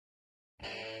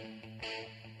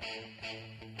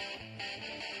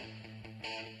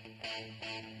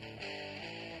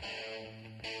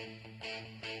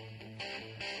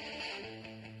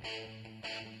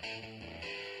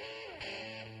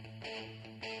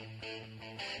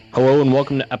Hello and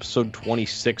welcome to episode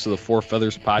 26 of the Four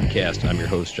Feathers Podcast. I'm your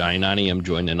host, Johnny Nani. I'm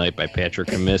joined tonight by Patrick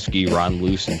Comiskey, Ron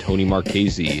Luce, and Tony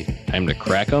Marchese. Time to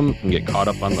crack them and get caught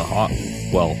up on the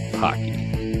hockey.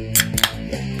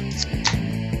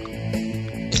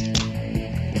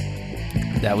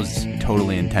 That was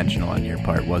totally intentional on your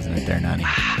part, wasn't it there, Nani?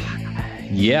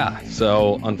 Yeah,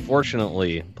 so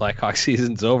unfortunately, Blackhawks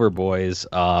season's over, boys.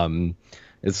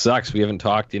 It sucks. We haven't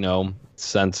talked,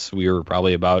 since we were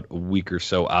probably about a week or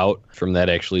so out from that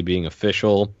actually being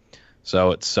official.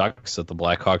 So it sucks that the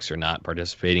Blackhawks are not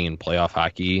participating in playoff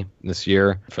hockey this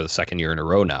year for the second year in a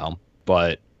row now.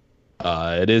 But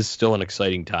it is still an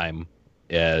exciting time,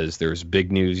 as there's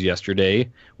big news yesterday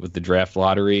with the draft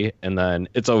lottery, and then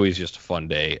it's always just a fun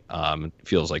day. It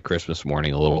feels like Christmas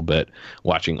morning a little bit,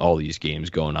 watching all these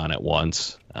games going on at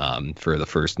once for the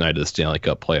first night of the Stanley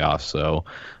Cup playoffs. So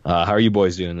how are you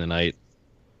boys doing tonight?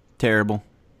 Terrible.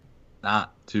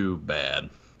 Not too bad.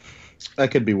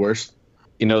 That could be worse.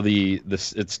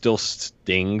 It still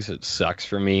stings. It sucks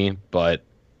for me, but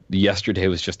yesterday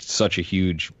was just such a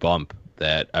huge bump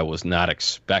that I was not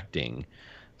expecting.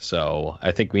 So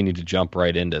I think we need to jump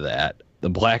right into that. The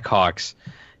Blackhawks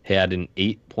had an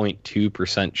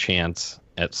 8.2% chance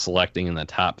at selecting in the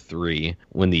top three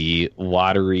when the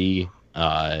lottery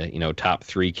top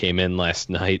three came in last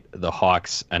night. The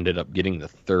Hawks ended up getting the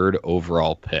third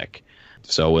overall pick.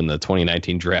 So when the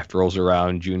 2019 draft rolls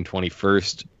around June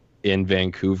 21st in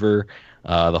Vancouver,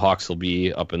 the Hawks will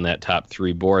be up in that top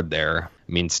three board there.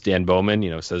 I mean, Stan Bowman,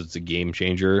 says it's a game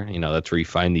changer. That's where you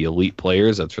find the elite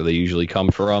players. That's where they usually come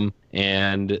from.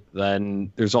 And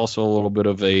then there's also a little bit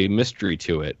of a mystery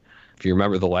to it. If you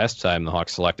remember the last time the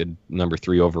Hawks selected number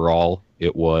 3 overall,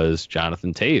 it was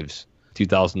Jonathan Toews,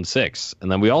 2006.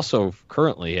 And then we also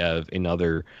currently have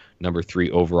another number 3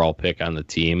 overall pick on the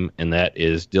team, and that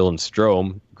is Dylan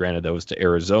Strome. Granted, that was to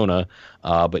Arizona,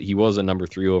 but he was a number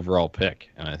 3 overall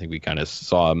pick, and I think we kind of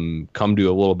saw him come to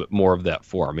a little bit more of that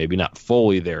form. Maybe not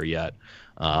fully there yet,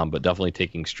 but definitely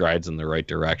taking strides in the right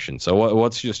direction. So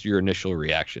what's just your initial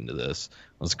reaction to this?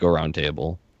 Let's go around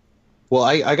table. Well,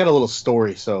 I got a little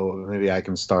story, so maybe I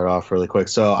can start off really quick.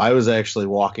 So I was actually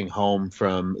walking home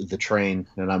from the train,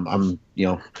 and I'm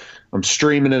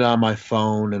streaming it on my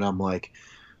phone, and I'm like,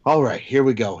 all right, here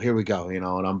we go, and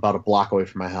I'm about a block away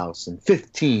from my house. And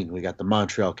 15, we got the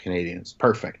Montreal Canadiens.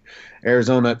 Perfect.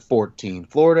 Arizona at 14,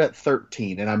 Florida at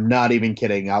 13, and I'm not even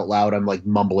kidding out loud. I'm like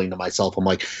mumbling to myself. I'm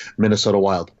like, Minnesota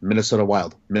Wild, Minnesota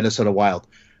Wild, Minnesota Wild.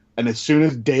 And as soon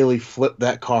as Daly flipped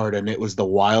that card and it was the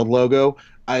Wild logo,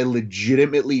 I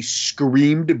legitimately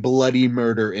screamed bloody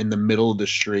murder in the middle of the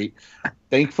street.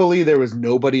 Thankfully, there was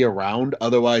nobody around.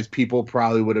 Otherwise, people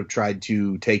probably would have tried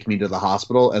to take me to the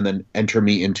hospital and then enter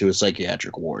me into a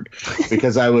psychiatric ward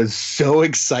because I was so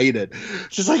excited.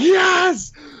 Just like,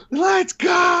 yes, let's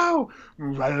go.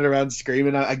 I'm running around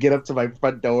screaming. I get up to my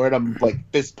front door and I'm like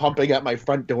fist pumping at my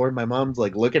front door. And my mom's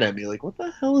like looking at me like, what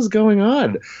the hell is going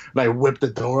on? And I whip the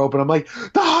door open. I'm like,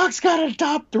 the Hawks got a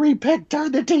top 3 pick.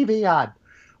 Turn the TV on.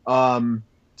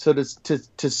 So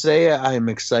to say I am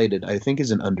excited, I think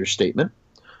is an understatement.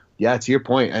 Yeah, to your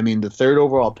point. I mean, the third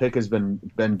overall pick has been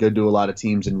good to a lot of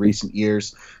teams in recent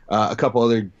years. A couple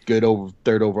other good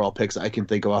third overall picks I can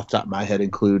think of off the top of my head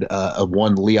include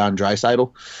one Leon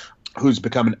Draisaitl, who's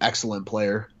become an excellent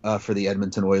player for the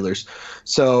Edmonton Oilers.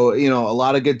 So, a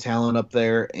lot of good talent up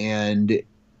there. And,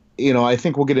 I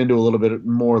think we'll get into a little bit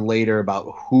more later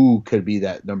about who could be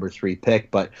that number 3 pick.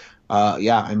 But,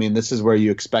 this is where you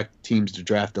expect teams to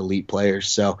draft elite players.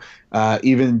 So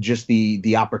even just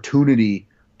the opportunity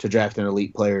to draft an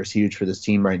elite player is huge for this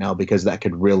team right now, because that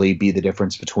could really be the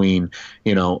difference between, a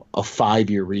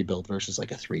 5-year rebuild versus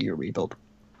like a 3-year rebuild.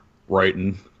 Right.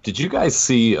 And did you guys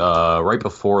see right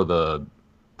before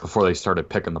they started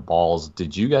picking the balls,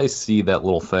 did you guys see that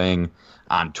little thing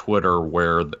on Twitter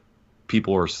where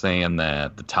people were saying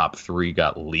that the top 3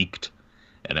 got leaked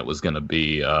and it was going to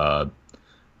be the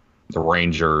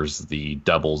Rangers, the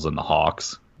Devils, and the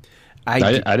Hawks?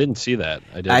 I didn't see that.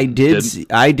 I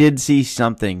did see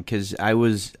something because I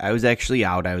was actually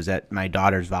out. I was at my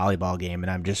daughter's volleyball game, and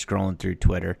I'm just scrolling through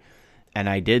Twitter, and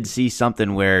I did see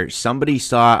something where somebody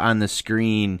saw on the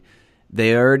screen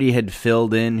they already had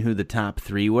filled in who the top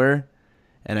 3 were,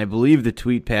 and I believe the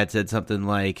tweet pad said something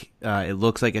like, "It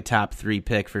looks like a top 3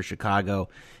 pick for Chicago,"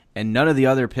 and none of the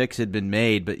other picks had been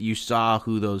made, but you saw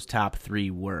who those top 3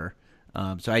 were.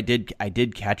 So I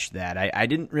did catch that. I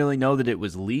didn't really know that it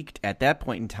was leaked at that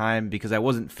point in time because I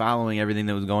wasn't following everything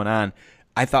that was going on.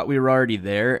 I thought we were already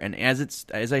there, and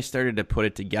as I started to put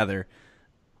it together,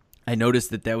 I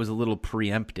noticed that was a little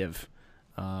preemptive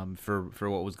for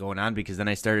what was going on, because then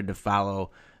I started to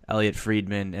follow Elliot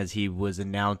Friedman as he was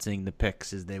announcing the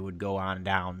picks as they would go on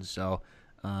down. So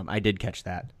I did catch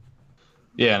that.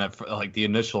 Yeah, and like the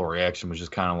initial reaction was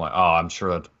just kind of like, "Oh, I'm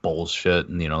sure that's bullshit,"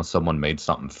 and someone made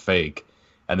something fake,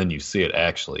 and then you see it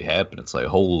actually happen. It's like,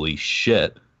 holy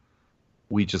shit,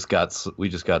 we got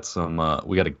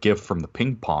a gift from the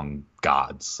ping pong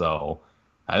gods. So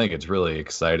I think it's really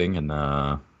exciting, and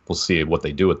we'll see what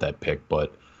they do with that pick.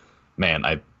 But man,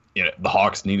 the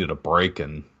Hawks needed a break,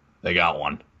 and they got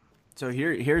one. So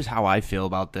here's how I feel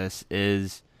about this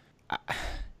is.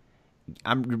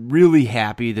 I'm really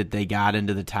happy that they got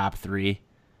into the top 3,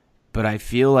 but I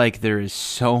feel like there is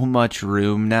so much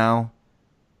room now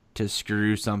to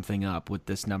screw something up with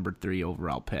this number 3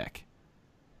 overall pick.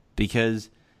 Because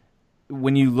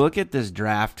when you look at this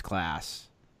draft class,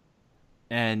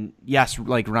 and yes,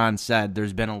 like Ron said,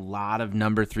 there's been a lot of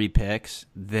number 3 picks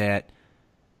that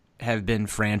have been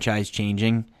franchise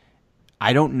changing.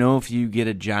 I don't know if you get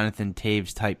a Jonathan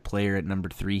Taves type player at number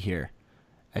 3 here.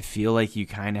 I feel like you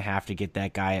kind of have to get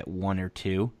that guy at 1 or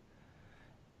 2.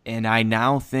 And I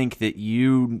now think that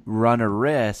you run a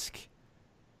risk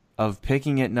of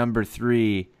picking at number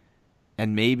 3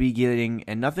 and maybe getting,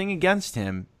 and nothing against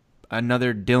him,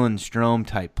 another Dylan Strome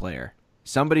type player.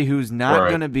 Somebody who's not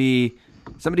going to be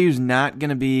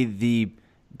the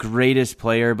greatest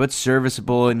player, but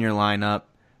serviceable in your lineup,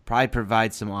 probably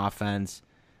provide some offense.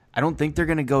 I don't think they're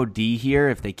going to go D here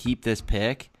if they keep this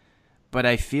pick. But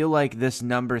I feel like this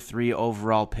number 3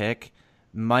 overall pick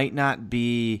might not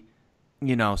be,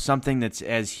 something that's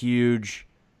as huge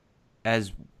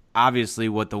as obviously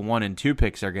what the 1 and 2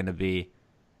 picks are going to be.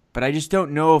 But I just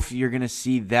don't know if you're going to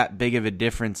see that big of a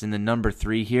difference in the number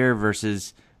 3 here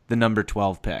versus the number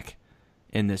 12 pick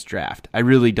in this draft. I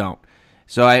really don't.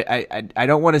 So I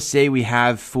don't want to say we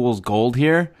have fool's gold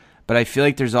here, but I feel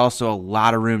like there's also a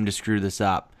lot of room to screw this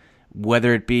up.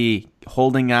 Whether it be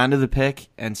holding on to the pick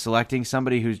and selecting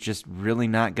somebody who's just really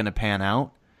not going to pan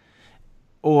out,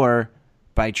 or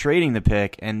by trading the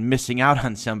pick and missing out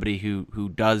on somebody who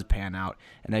does pan out.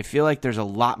 And I feel like there's a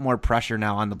lot more pressure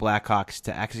now on the Blackhawks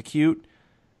to execute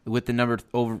with the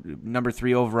number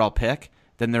 3 overall pick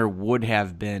than there would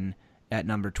have been at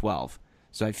number 12.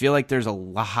 So I feel like there's a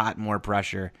lot more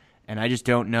pressure, and I just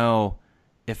don't know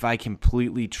if I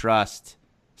completely trust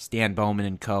Stan Bowman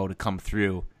and co. to come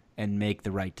through and make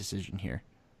the right decision here.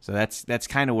 So that's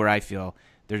kind of where I feel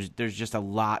there's just a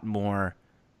lot more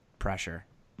pressure.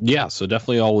 Yeah, so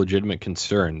definitely all legitimate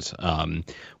concerns.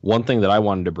 One thing that I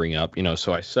wanted to bring up,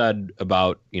 so I said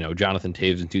about, Jonathan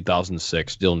Taves in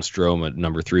 2006, Dylan Strome at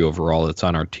number 3 overall, that's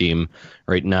on our team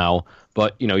right now.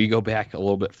 But, you go back a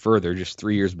little bit further, just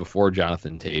 3 years before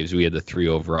Jonathan Taves, we had the 3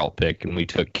 overall pick, and we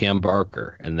took Cam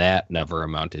Barker, and that never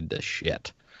amounted to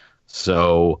shit.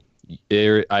 So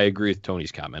I agree with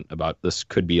Tony's comment about this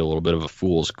could be a little bit of a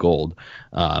fool's gold.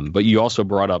 But you also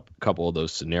brought up a couple of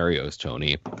those scenarios,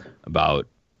 Tony, about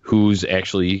who's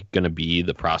actually going to be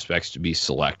the prospects to be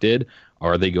selected.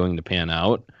 Are they going to pan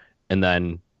out? And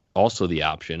then also the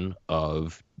option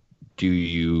of, do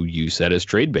you use that as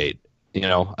trade bait?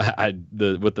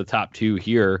 With the top 2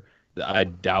 here, I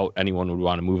doubt anyone would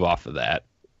want to move off of that.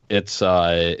 It's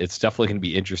definitely going to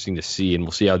be interesting to see, and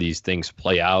we'll see how these things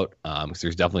play out. Because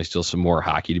there's definitely still some more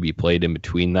hockey to be played in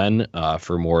between then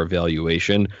for more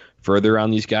evaluation further on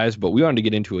these guys. But we wanted to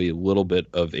get into a little bit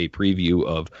of a preview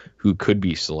of who could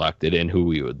be selected and who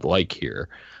we would like here.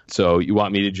 So you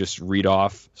want me to just read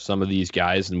off some of these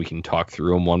guys and we can talk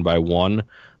through them one by one?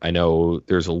 I know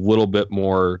there's a little bit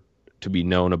more to be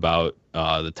known about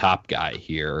the top guy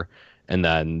here, and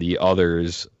then the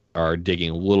others are digging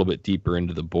a little bit deeper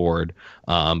into the board.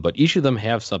 But each of them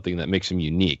have something that makes them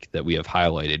unique that we have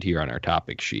highlighted here on our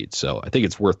topic sheet. So I think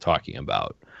it's worth talking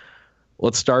about.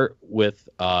 Let's start with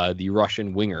the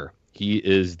Russian winger. He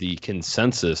is the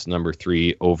consensus number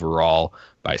 3 overall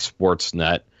by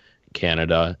Sportsnet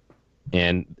Canada,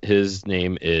 and his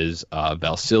name is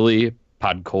Vasily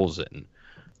Podkolzin.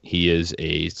 He is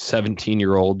a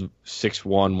 17-year-old, 6'1",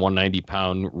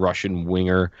 190-pound Russian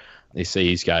winger. They say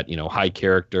he's got, high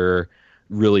character,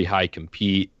 really high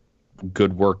compete,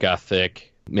 good work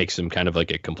ethic, makes him kind of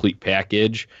like a complete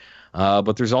package.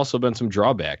 But there's also been some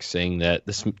drawbacks, saying that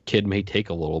this kid may take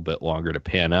a little bit longer to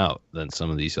pan out than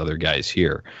some of these other guys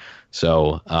here.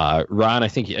 So, Ron, I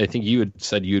think you had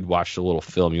said you'd watched a little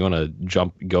film. You want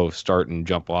to start and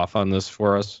jump off on this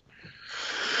for us?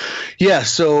 Yeah,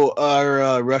 so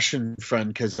our Russian friend,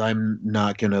 because I'm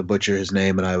not going to butcher his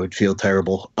name and I would feel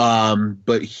terrible,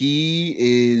 but he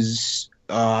is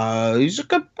he's a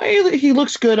good, he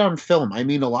looks good on film. I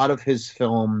mean, a lot of his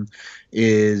film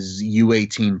is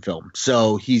U18 film,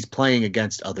 so he's playing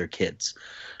against other kids.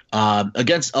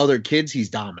 Against other kids, he's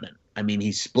dominant. I mean,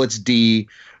 he splits D.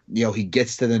 He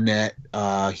gets to the net.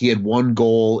 He had one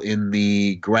goal in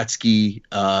the Gretzky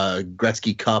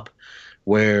Cup,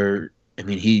 where I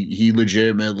mean he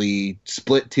legitimately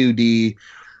split 2D,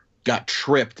 got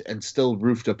tripped, and still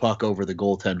roofed a puck over the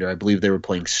goaltender. I believe they were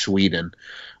playing Sweden.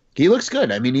 He looks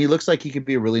good. I mean, he looks like he could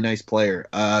be a really nice player.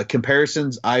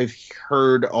 Comparisons I've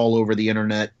heard all over the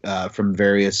internet from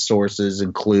various sources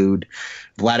include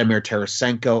Vladimir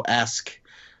Tarasenko-esque.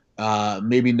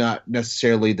 Maybe not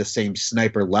necessarily the same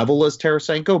sniper level as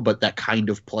Tarasenko, but that kind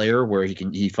of player where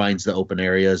he finds the open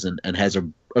areas and has a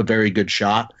very good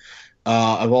shot.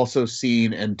 I've also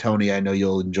seen, and Tony, I know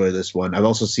you'll enjoy this one, I've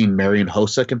also seen Marian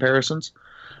Hossa comparisons.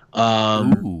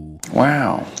 Ooh.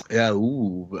 Wow. Yeah,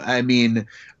 ooh. I mean,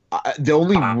 the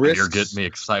only risks... You're getting me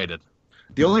excited.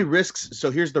 The only risks... So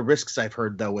here's the risks I've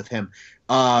heard, though, with him.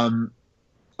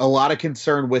 A lot of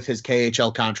concern with his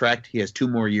KHL contract. He has 2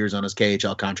 more years on his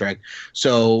KHL contract.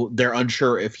 So they're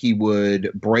unsure if he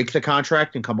would break the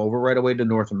contract and come over right away to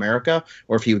North America,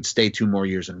 or if he would stay 2 more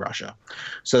years in Russia.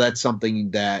 So that's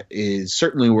something that is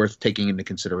certainly worth taking into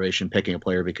consideration, picking a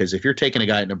player, because if you're taking a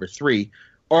guy at number 3,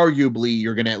 arguably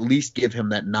you're going to at least give him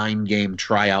that 9-game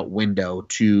tryout window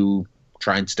to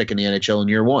try and stick in the NHL in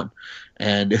year 1.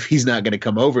 And if he's not going to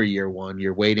come over year 1,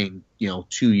 you're waiting,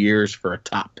 2 years for a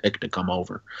top pick to come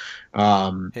over. Hey,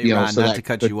 Ron, so not to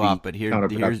cut you off, but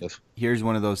counterproductive. here's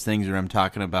one of those things where I'm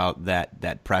talking about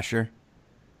that pressure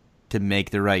to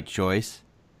make the right choice.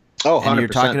 Oh, 100%. And you're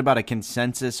talking about a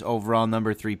consensus overall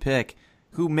number 3 pick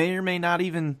who may or may not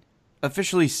even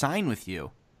officially sign with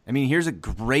you. I mean, here's a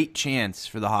great chance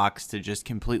for the Hawks to just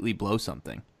completely blow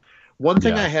something. One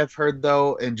thing Yeah. I have heard,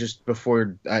 though, and just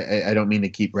before I don't mean to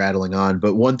keep rattling on,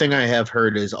 but one thing I have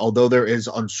heard is, although there is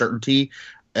uncertainty,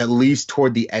 at least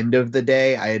toward the end of the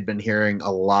day, I had been hearing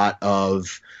a lot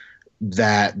of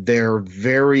that they're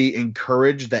very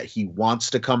encouraged that he wants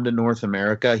to come to North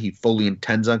America. He fully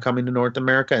intends on coming to North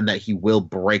America, and that he will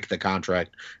break the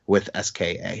contract with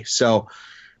SKA. So,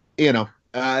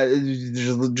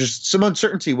 there's just some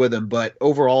uncertainty with him, but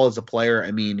overall as a player,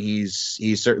 I mean, he's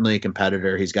certainly a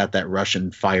competitor. He's got that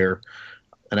Russian fire,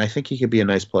 and I think he could be a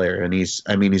nice player. And he's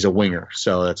a winger,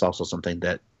 so that's also something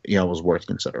that was worth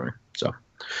considering. So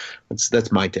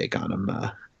that's my take on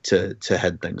him to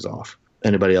head things off.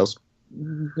 Anybody else?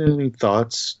 Any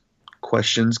thoughts,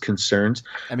 questions, concerns?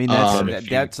 I mean,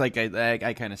 that's like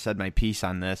I kind of said my piece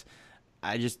on this.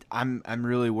 I'm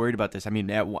really worried about this. I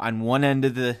mean, on one end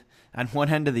of the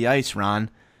ice, Ron,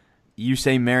 you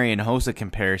say Marian Hossa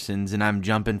comparisons, and I'm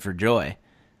jumping for joy.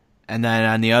 And then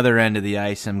on the other end of the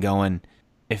ice, I'm going,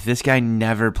 if this guy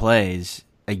never plays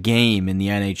a game in the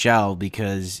NHL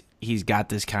because he's got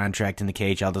this contract in the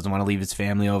KHL, doesn't want to leave his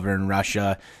family over in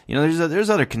Russia, there's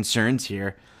other concerns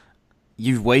here.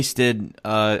 You've wasted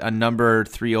a number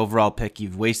 3 overall pick.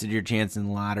 You've wasted your chance in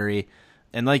the lottery.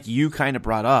 And like you kind of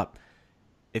brought up,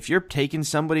 if you're taking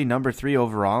somebody number 3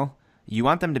 overall, you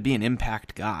want them to be an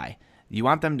impact guy. You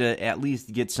want them to at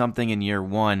least get something in year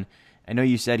 1. I know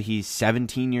you said he's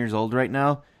 17 years old right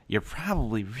now. You're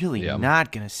probably really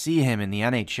not going to see him in the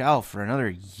NHL for another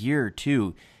year or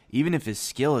 2, even if his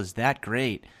skill is that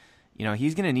great.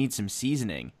 He's going to need some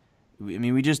seasoning. I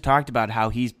mean, we just talked about how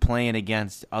he's playing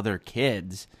against other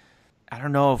kids. I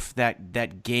don't know if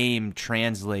that game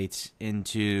translates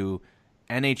into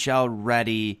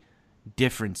NHL-ready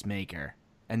difference maker.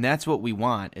 And that's what we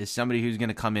want, is somebody who's going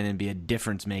to come in and be a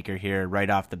difference maker here right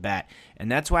off the bat.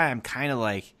 And that's why I'm kind of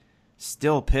like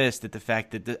still pissed at the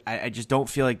fact that I just don't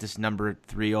feel like this number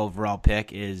 3 overall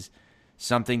pick is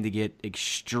something to get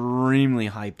extremely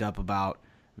hyped up about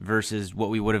versus what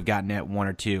we would have gotten at 1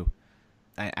 or 2.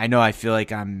 I know I feel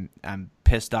like I'm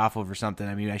pissed off over something.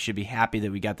 I mean, I should be happy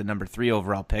that we got the number 3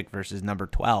 overall pick versus number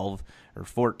 12 or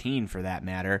 14 for that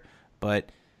matter.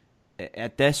 But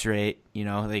at this rate,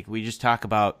 like we just talk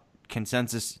about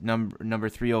consensus number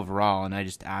 3 overall, and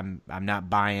I'm not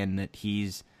buying that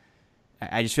he's.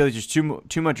 I just feel like there's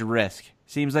too much risk.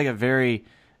 Seems like a very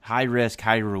high risk,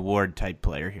 high reward type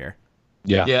player here.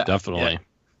 Yeah, definitely. Yeah.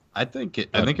 I think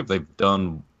if they've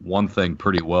done one thing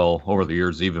pretty well over the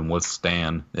years, even with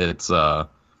Stan, it's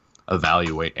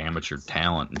evaluate amateur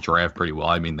talent and draft pretty well.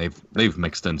 I mean, they've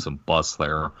mixed in some busts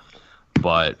there,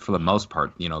 but for the most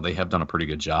part, they have done a pretty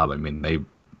good job. I mean, they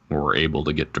were able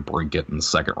to get DeBrincat in the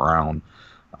 2nd round.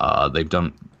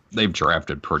 They've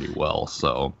drafted pretty well.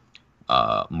 So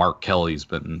Mark Kelly's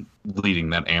been leading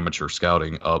that amateur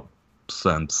scouting up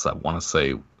since I want to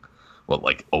say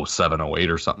like 07, 08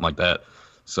 or something like that.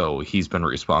 So he's been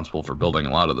responsible for building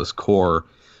a lot of this core.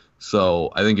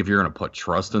 So I think if you're going to put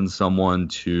trust in someone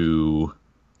to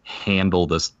handle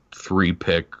this 3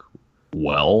 pick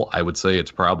well, I would say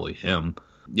it's probably him.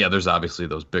 Yeah, there's obviously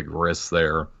those big risks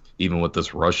there, even with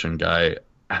this Russian guy.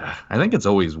 I think it's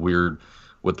always weird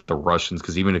with the Russians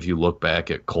because even if you look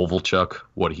back at Kovalchuk,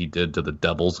 what he did to the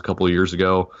Devils a couple of years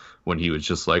ago, when he was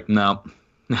just like, no,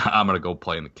 I'm going to go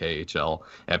play in the KHL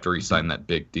after he signed that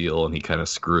big deal and he kind of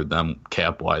screwed them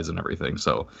cap-wise and everything.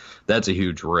 So that's a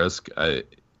huge risk.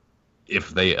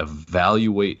 If they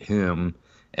evaluate him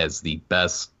as the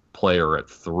best player at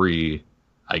 3,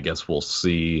 I guess we'll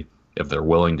see if they're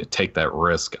willing to take that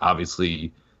risk.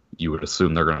 Obviously, you would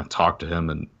assume they're going to talk to him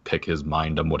and pick his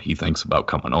mind on what he thinks about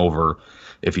coming over,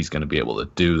 if he's going to be able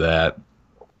to do that.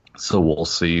 So we'll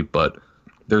see. But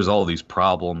there's all these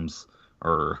problems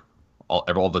or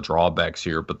all the drawbacks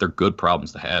here, but they're good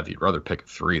problems to have. You'd rather pick at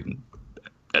 3 than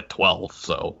at 12.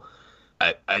 So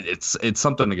it's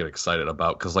something to get excited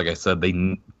about because, like I said,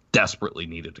 they desperately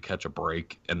needed to catch a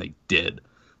break, and they did.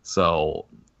 So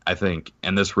I think,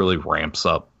 and this really ramps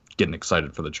up getting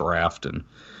excited for the draft and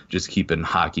just keeping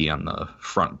hockey on the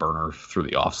front burner through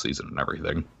the offseason and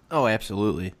everything. Oh,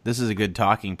 absolutely. This is a good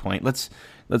talking point. Let's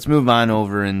move on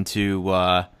over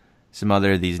into some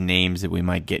other of these names that we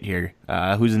might get here.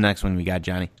 Who's the next one we got,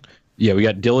 Johnny? Yeah, we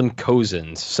got Dylan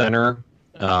Cozens, center.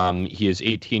 He is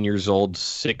 18 years old,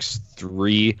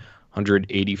 6'3",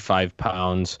 185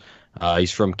 pounds.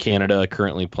 He's from Canada,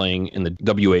 currently playing in the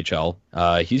WHL.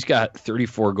 He's got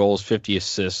 34 goals, 50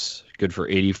 assists, good for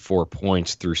 84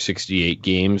 points through 68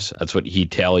 games. That's what he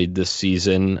tallied this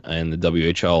season in the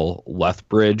WHL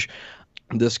Lethbridge.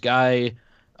 This guy,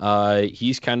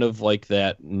 he's kind of like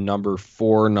that number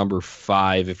 4, number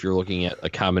 5, if you're looking at a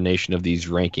combination of these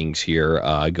rankings here,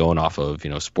 going off of,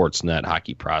 Sportsnet,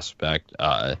 Hockey Prospect,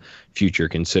 future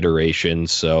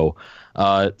considerations. So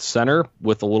center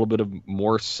with a little bit of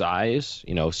more size,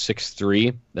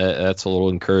 6'3", that's a little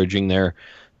encouraging there.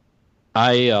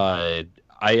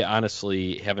 I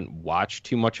honestly haven't watched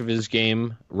too much of his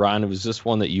game. Ron, was this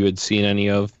one that you had seen any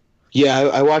of? Yeah,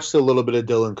 I watched a little bit of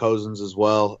Dylan Cozens as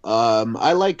well.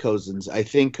 I like Cozens. I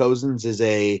think Cozens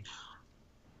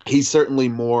he's certainly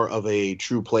more of a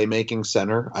true playmaking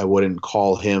center. I wouldn't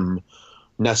call him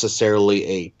necessarily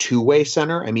a two-way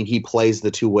center. I mean, he plays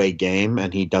the two-way game,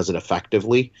 and he does it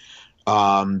effectively.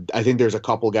 I think there's a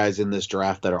couple guys in this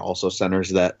draft that are also centers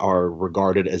that are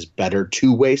regarded as better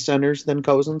two-way centers than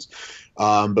Cozens.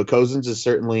 But Cozens is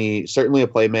certainly a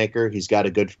playmaker. He's got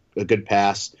a good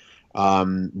pass,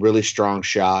 really strong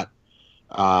shot.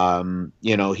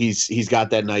 He's got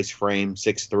that nice frame,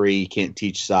 6'3", can't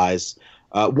teach size.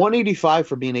 185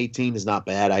 for being 18 is not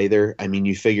bad either. I mean,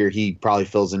 you figure he probably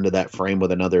fills into that frame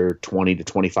with another 20 to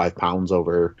 25 pounds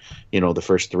over, the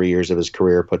first 3 years of his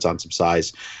career, puts on some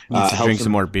size. Needs to drink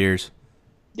some more beers.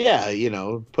 Yeah,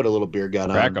 put a little beer gun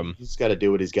Crack on him. him. He's got to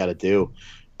do what he's got to do.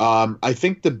 I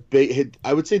think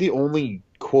I would say the only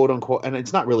quote unquote, and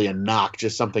it's not really a knock,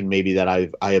 just something maybe that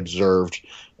I observed.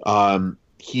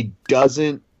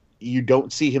 You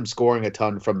don't see him scoring a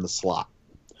ton from the slot.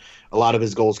 A lot of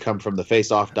his goals come from the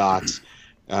face-off dots,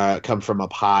 come from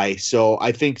up high. So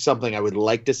I think something I would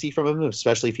like to see from him,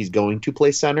 especially if he's going to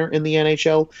play center in the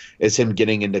NHL, is him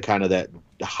getting into kind of that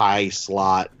high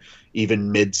slot,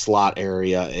 even mid-slot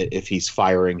area if he's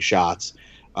firing shots.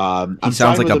 He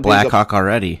sounds like a Blackhawk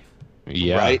already.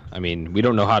 Yeah, right? I mean, we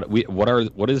don't know how to.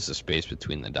 What is the space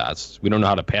between the dots? We don't know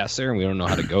how to pass there, and we don't know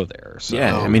how to go there. So.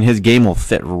 Yeah, I mean, his game will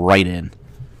fit right in.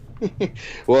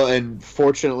 Well, and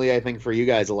fortunately, I think for you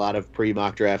guys, a lot of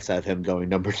pre-mock drafts have him going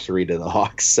number 3 to the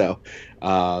Hawks. So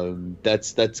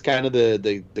that's kind of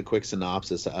the quick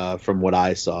synopsis from what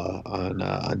I saw on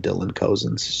Dylan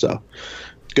Cozens. So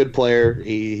good player.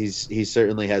 He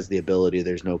certainly has the ability.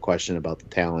 There's no question about the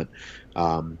talent.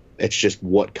 It's just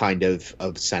what kind of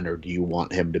center do you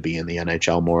want him to be in the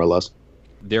NHL, more or less?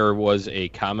 There was a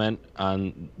comment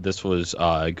on this was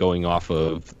going off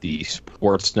of the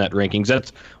Sportsnet rankings.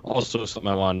 That's also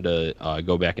something I wanted to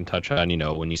go back and touch on.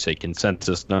 When you say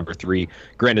consensus number 3,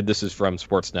 granted, this is from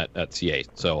Sportsnet.ca,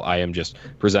 so I am just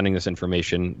presenting this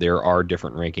information. There are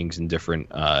different rankings and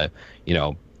different,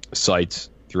 sites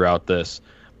throughout this.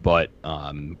 But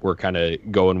we're kind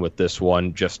of going with this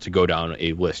one just to go down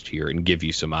a list here and give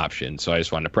you some options. So I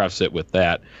just wanted to preface it with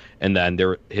that. And then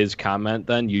his comment,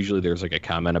 then usually there's like a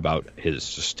comment about his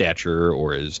stature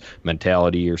or his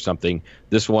mentality or something.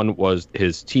 This one was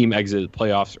his team exited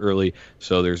playoffs early,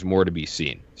 so there's more to be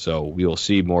seen. So we will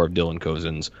see more of Dylan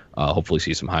Cozens, hopefully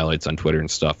see some highlights on Twitter and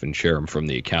stuff and share them from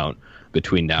the account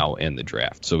between now and the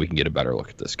draft so we can get a better look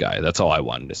at this guy. That's all I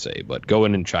wanted to say. But go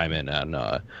in and chime in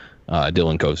on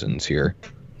Dylan Cozens here,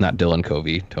 not Dylan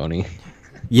Covey, Tony.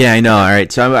 Yeah, I know. All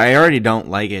right, so I already don't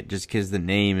like it just because the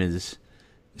name is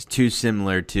too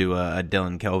similar to a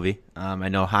Dylan Covey. I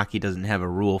know hockey doesn't have a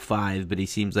Rule 5, but he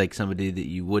seems like somebody that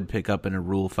you would pick up in a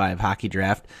Rule 5 hockey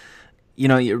draft. You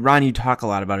know, Ron, you talk a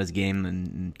lot about his game,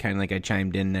 and kind of like I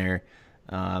chimed in there.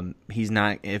 He's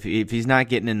not if he's not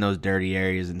getting in those dirty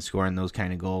areas and scoring those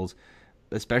kind of goals,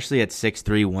 especially at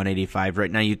 6'3", 185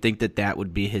 right now, you'd think that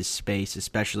would be his space,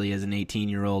 especially as an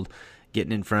 18-year-old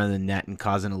getting in front of the net and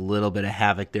causing a little bit of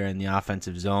havoc there in the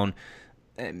offensive zone.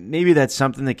 Maybe that's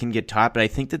something that can get taught, but I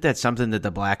think that's something that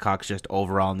the Blackhawks just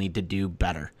overall need to do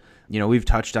better. You know, we've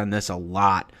touched on this a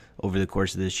lot over the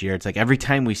course of this year. It's like every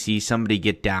time we see somebody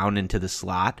get down into the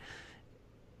slot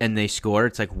and they score,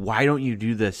 it's like, why don't you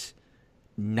do this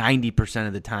 90%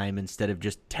 of the time instead of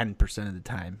just 10% of the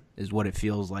time is what it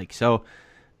feels like. So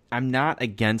I'm not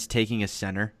against taking a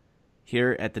center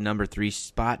here at the number 3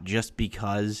 spot just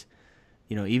because,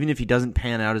 you know, even if he doesn't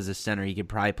pan out as a center, he could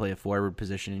probably play a forward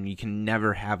position, and you can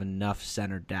never have enough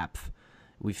center depth.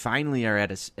 We finally are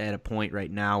at a point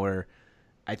right now where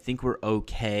I think we're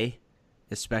okay,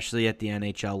 especially at the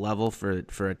NHL level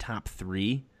for a top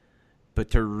 3.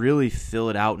 But to really fill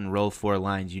it out and roll 4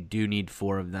 lines, you do need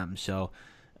 4 of them. So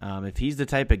if he's the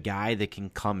type of guy that can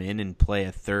come in and play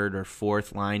a 3rd or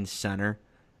 4th line center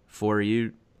for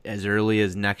you as early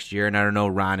as next year, and I don't know,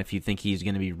 Ron, if you think he's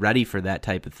going to be ready for that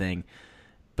type of thing,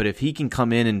 but if he can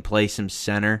come in and play some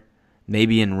center,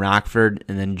 maybe in Rockford,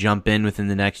 and then jump in within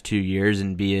the next 2 years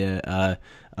and be a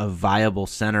viable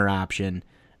center option,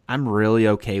 I'm really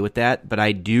okay with that. But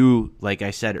I do, like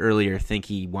I said earlier, think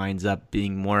he winds up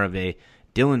being more of a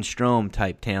Dylan Strome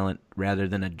type talent rather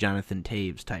than a Jonathan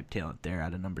Toews type talent there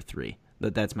out of number 3.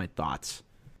 But that's my thoughts.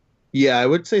 Yeah, I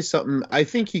would say something. I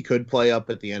think he could play up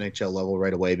at the NHL level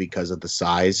right away because of the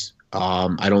size.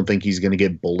 I don't think he's going to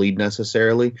get bullied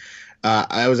necessarily.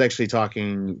 I was actually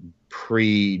talking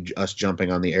pre us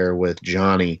jumping on the air with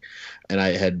Johnny, and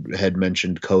I had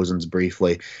mentioned Cozens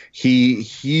briefly.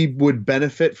 He would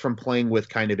benefit from playing with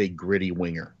kind of a gritty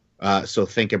winger. So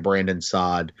think a Brandon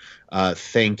Saad.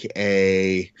 Think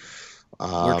a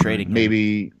We're trading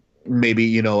maybe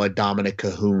you know, a Dominic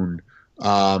Cahoon.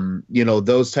 You know,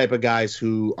 those type of guys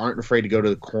who aren't afraid to go to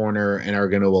the corner and are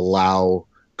going to allow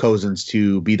Cozens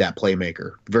to be that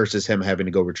playmaker versus him having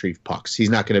to go retrieve pucks. He's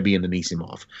not going to be in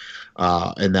Anisimov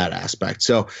in that aspect.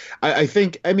 So I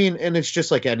think, I mean, and it's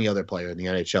just like any other player in the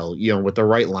NHL, you know, with the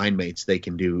right line mates, they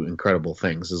can do incredible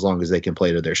things as long as they can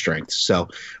play to their strengths. So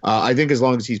I think as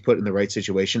long as he's put in the right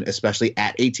situation, especially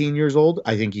at 18 years old,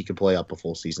 I think he could play up a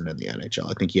full season in the NHL.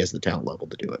 I think he has the talent level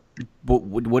to do it. But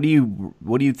what do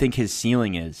you think his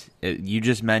ceiling is? You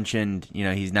just mentioned, you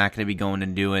know, he's not going to be going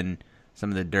and doing some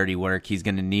of the dirty work. He's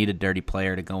going to need a dirty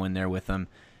player to go in there with him.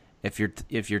 If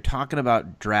you're talking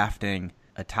about drafting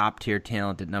a top tier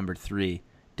talent at number 3,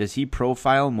 does he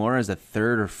profile more as a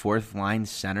 3rd or 4th line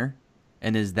center?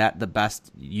 And is that the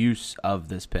best use of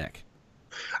this pick?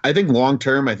 I think long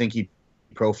term, I think he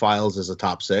profiles as a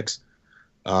top 6.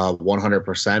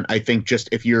 100%. I think just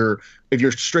if you're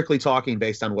strictly talking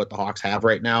based on what the Hawks have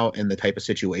right now and the type of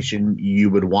situation you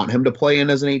would want him to play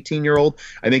in as an 18-year-old,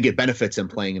 I think it benefits him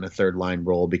playing in a 3rd line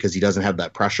role because he doesn't have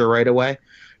that pressure right away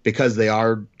because they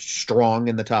are strong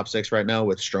in the top 6 right now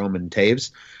with Strome and Toews.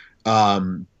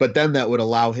 But then that would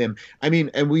allow him, I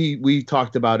mean, and we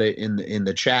talked about it in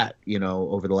the chat, you know,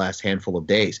 over the last handful of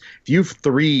days. If you have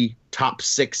 3 top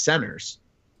 6 centers,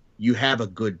 you have a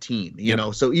good team, you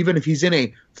know. So even if he's in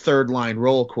a 3rd line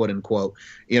role, quote unquote,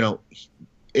 you know,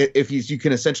 if you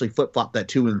can essentially flip flop that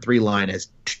 2 and 3 line as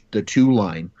the 2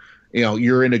 line, you know,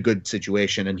 you're in a good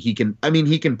situation. And he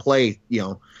can play, you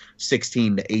know,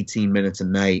 16 to 18 minutes a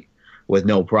night with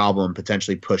no problem,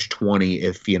 potentially push 20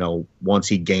 if, you know, once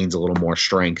he gains a little more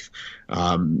strength,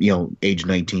 you know, age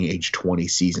 19, age 20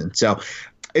 season. So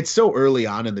it's so early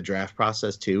on in the draft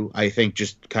process too. I think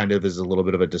just kind of as a little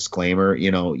bit of a disclaimer,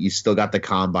 you know, you still got the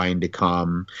combine to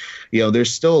come. You know,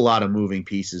 there's still a lot of moving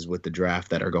pieces with the draft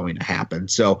that are going to happen.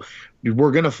 So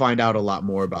we're going to find out a lot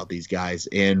more about these guys.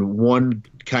 And one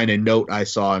kind of note I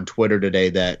saw on Twitter today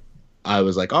that I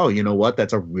was like, oh, you know what?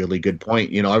 That's a really good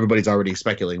point. You know, everybody's already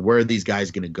speculating, where are these guys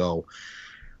going to go?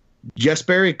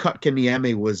 Jesperi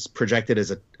Kotkaniemi was projected as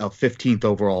a 15th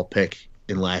overall pick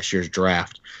in last year's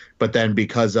draft. But then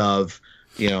because of,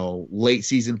 you know, late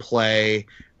season play,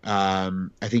 I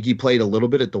think he played a little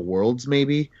bit at the Worlds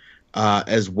maybe,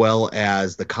 as well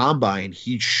as the Combine.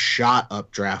 He shot up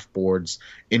draft boards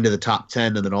into the top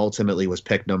 10 and then ultimately was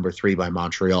picked number 3 by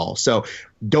Montreal. So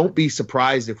don't be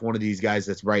surprised if one of these guys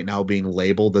that's right now being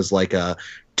labeled as like a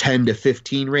 10 to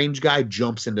 15 range guy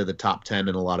jumps into the top 10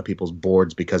 in a lot of people's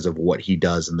boards because of what he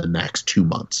does in the next 2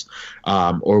 months,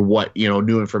 or what,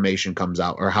 new information comes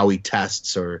out, or how he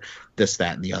tests, or this,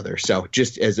 that, and the other. So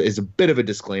just as a bit of a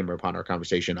disclaimer upon our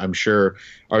conversation, I'm sure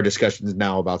our discussions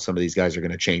now about some of these guys are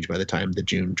going to change by the time the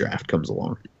June draft comes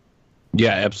along.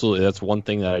 Yeah, absolutely. That's one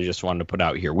thing that I just wanted to put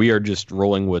out here. We are just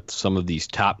rolling with some of these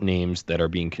top names that are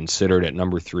being considered at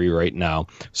number 3 right now.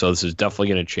 So this is definitely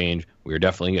going to change. We're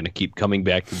definitely going to keep coming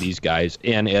back to these guys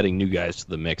and adding new guys to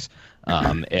the mix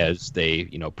as they,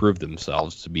 prove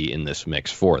themselves to be in this mix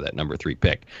for that number 3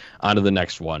 pick. On to the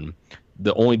next one.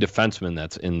 The only defenseman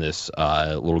that's in this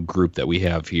little group that we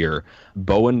have here,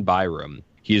 Bowen Byram.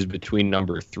 He is between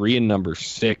number 3 and number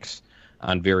 6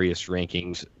 on various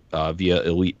rankings via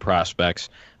Elite Prospects.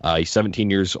 He's 17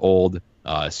 years old,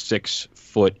 6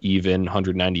 foot even,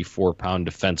 194-pound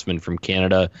defenseman from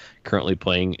Canada, currently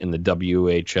playing in the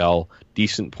WHL.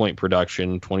 Decent point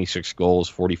production, 26 goals,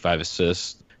 45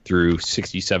 assists through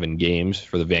 67 games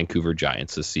for the Vancouver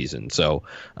Giants this season. So,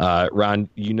 Ron,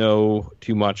 you know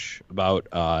too much about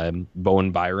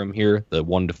Bowen Byram here, the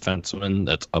one defenseman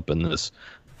that's up in this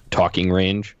talking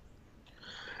range?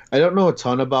 I don't know a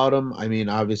ton about him. I mean,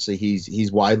 obviously he's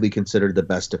widely considered the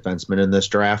best defenseman in this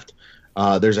draft.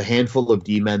 There's a handful of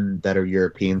D-men that are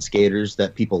European skaters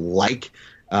that people like,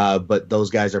 but those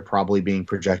guys are probably being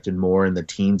projected more in the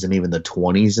teens and even the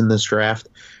 20s in this draft.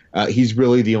 He's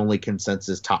really the only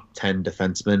consensus top 10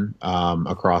 defenseman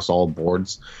across all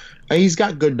boards. He's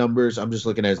got good numbers. I'm just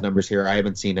looking at his numbers here. I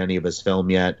haven't seen any of his film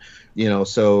yet.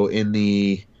 So in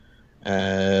the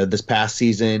this past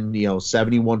season,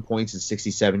 71 points in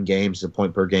 67 games. A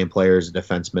point per game player as a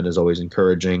defenseman is always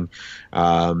encouraging.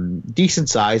 Decent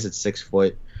size at 6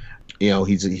 foot.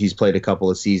 He's played a couple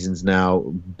of seasons now.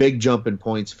 Big jump in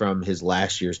points from his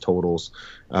last year's totals,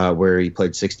 where he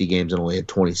played 60 games and only had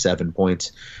 27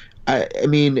 points. I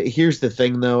mean, here's the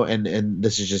thing, though, and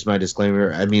this is just my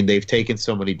disclaimer. I mean, they've taken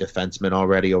so many defensemen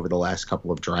already over the last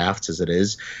couple of drafts as it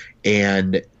is,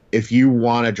 and if you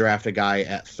want to draft a guy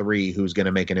at 3 who's going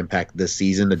to make an impact this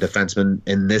season, the defenseman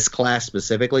in this class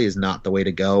specifically is not the way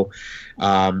to go.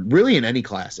 Really, in any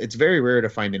class, it's very rare to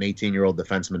find an 18-year-old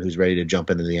defenseman who's ready to jump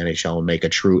into the NHL and make a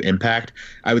true impact.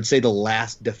 I would say the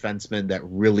last defenseman that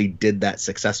really did that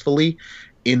successfully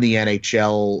in the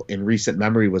NHL in recent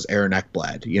memory was Aaron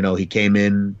Ekblad. He came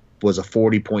in, was a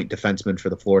 40-point defenseman for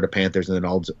the Florida Panthers, and then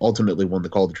ultimately won the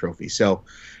Calder Trophy. So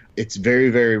it's very,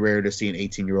 very rare to see an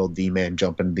 18-year-old D-man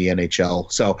jump into the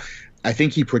NHL. So I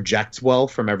think he projects well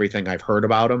from everything I've heard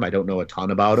about him. I don't know a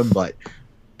ton about him, but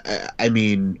I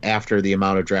mean, after the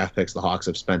amount of draft picks the Hawks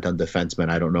have spent on defensemen,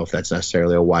 I don't know if that's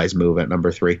necessarily a wise move at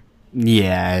number 3.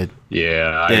 Yeah.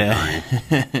 Yeah, I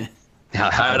agree.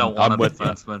 I don't want a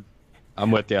defenseman.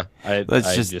 I'm with you.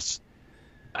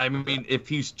 I mean, if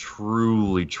he's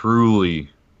truly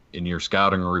in your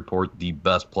scouting report the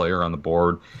best player on the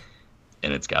board,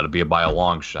 and it's got to be by a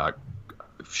long shot,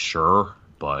 sure,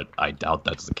 but I doubt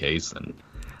that's the case, and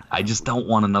I just don't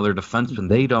want another defenseman.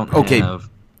 They don't have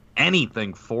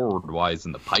anything forward-wise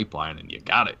in the pipeline, and you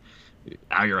got it.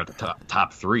 Now you're at the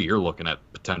top 3. You're looking at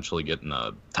potentially getting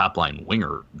a top-line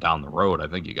winger down the road. I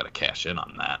think you got to cash in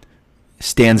on that.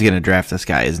 Stan's going to draft this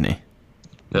guy, isn't he?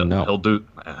 No. He'll do...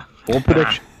 Full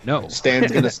prediction. No.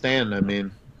 Stan's going to stand, I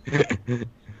mean...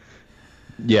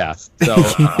 Yeah, so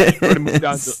we're going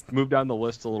to move down the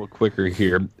list a little quicker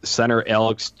here. Center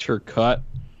Alex Turcotte,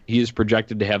 he is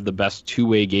projected to have the best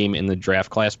two-way game in the draft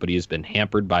class, but he has been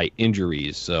hampered by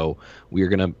injuries, so we are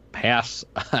going to pass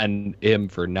on him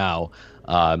for now.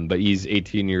 But he's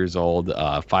 18 years old,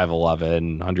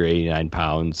 5'11", 189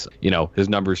 pounds. His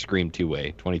numbers scream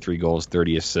two-way, 23 goals,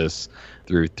 30 assists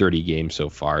through 30 games so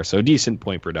far. So decent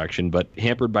point production, but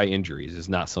hampered by injuries is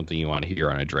not something you want to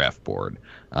hear on a draft board.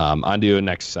 On to the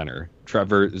next center,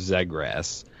 Trevor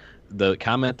Zegras. The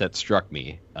comment that struck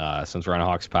me, since we're on a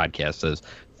Hawks podcast, says,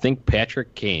 think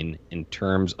Patrick Kane in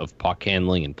terms of puck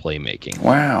handling and playmaking.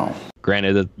 Wow.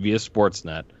 Granted, via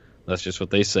Sportsnet, that's just what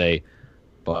they say.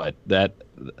 But that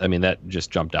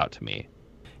just jumped out to me.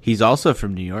 He's also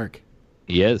from New York.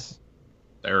 He is.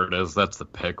 There it is. That's the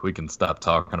pick. We can stop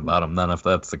talking about him then if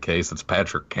that's the case. It's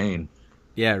Patrick Kane.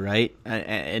 Yeah, right.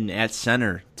 And at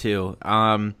center, too.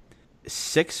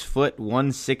 6 foot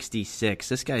 166.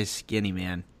 This guy's skinny,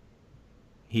 man.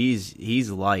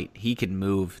 He's light. He can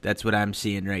move. That's what I'm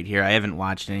seeing right here. I haven't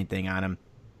watched anything on him.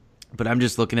 But I'm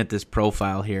just looking at this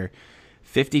profile here.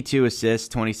 52 assists,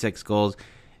 26 goals.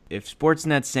 If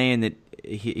Sportsnet's saying that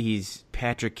he's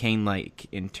Patrick Kane-like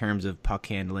in terms of puck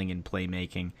handling and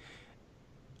playmaking,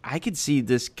 I could see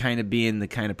this kind of being the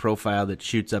kind of profile that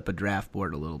shoots up a draft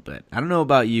board a little bit. I don't know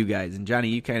about you guys, and Johnny,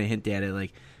 you kind of hint at it,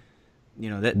 like,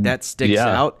 that sticks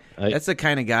out. That's the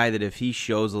kind of guy that if he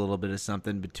shows a little bit of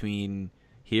something between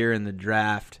here and the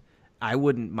draft, I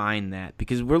wouldn't mind that,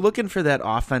 because we're looking for that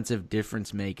offensive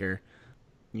difference maker.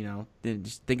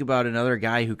 Just think about another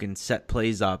guy who can set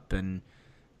plays up and,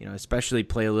 especially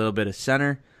play a little bit of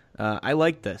center. I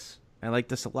like this. I like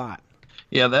this a lot.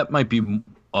 Yeah, that might be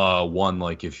one,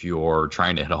 like if you're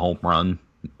trying to hit a home run,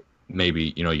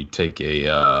 maybe, you take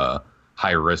a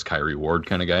high risk, high reward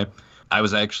kind of guy. I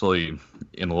was actually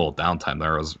in a little downtime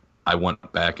there. I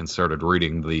went back and started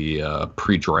reading the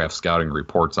pre-draft scouting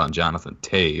reports on Jonathan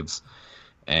Taves,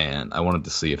 and I wanted to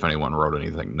see if anyone wrote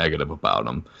anything negative about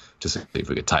him, just to see if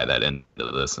we could tie that into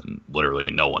this, and literally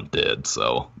no one did,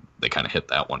 so they kind of hit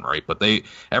that one right. But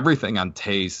everything on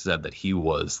Taves said that he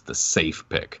was the safe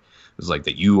pick. It was like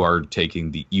that you are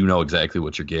taking exactly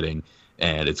what you're getting,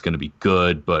 and it's going to be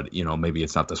good, but, maybe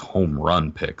it's not this home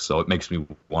run pick. So it makes me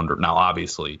wonder. Now,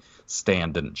 obviously,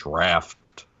 Stan didn't draft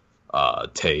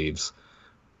Taves,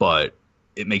 but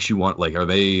it makes you want, like,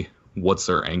 what's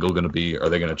their angle going to be? Are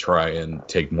they going to try and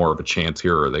take more of a chance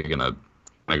here, or are they going to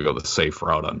go the safe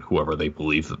route on whoever they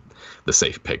believe that the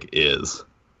safe pick is?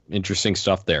 Interesting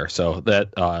stuff there. So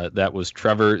that was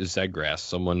Trevor Zegras,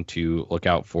 someone to look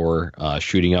out for,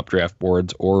 shooting up draft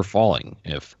boards or falling,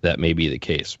 if that may be the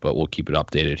case. But we'll keep it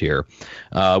updated here.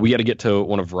 We got to get to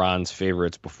one of Ron's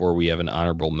favorites before we have an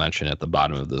honorable mention at the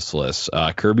bottom of this list.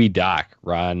 Kirby Dach.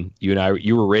 Ron,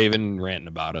 you were raving and ranting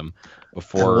about him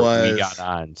before we got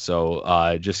on.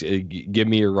 So just give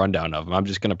me a rundown of him. I'm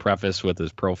just going to preface with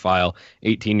his profile.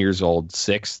 18 years old,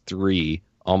 6'3",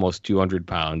 almost 200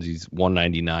 pounds. He's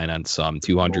 199 on some,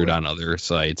 200 on other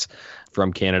sites.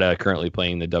 From Canada, currently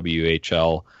playing the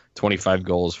WHL. 25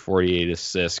 goals, 48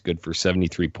 assists, good for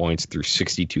 73 points through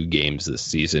 62 games this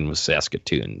season with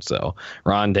Saskatoon. So,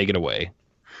 Ron, take it away.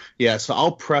 Yeah, so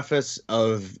I'll preface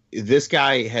of this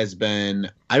guy has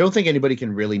been, I don't think anybody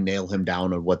can really nail him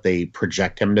down on what they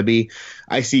project him to be.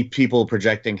 I see people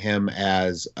projecting him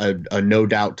as a no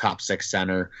doubt top six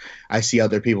center. I see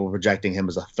other people projecting him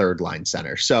as a third line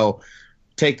center. So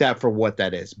take that for what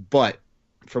that is. But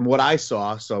from what I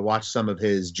saw, so I watched some of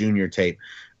his junior tape,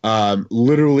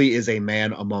 literally is a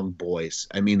man among boys.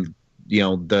 I mean,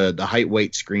 the height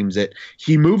weight screams it.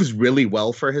 He moves really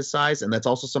well for his size, and that's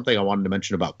also something I wanted to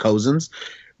mention about Cozens.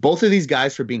 Both of these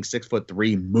guys, for being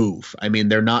 6'3", move. I mean,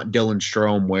 they're not Dylan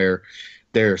Strome where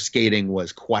their skating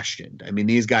was questioned. I mean,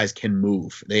 these guys can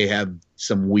move. They have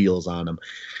some wheels on them.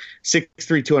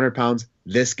 6'3", 200 pounds.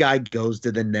 This guy goes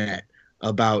to the net.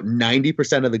 About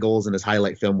 90% of the goals in his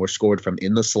highlight film were scored from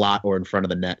in the slot or in front of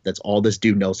the net. That's all this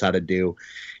dude knows how to do.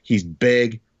 He's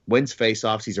big. Wins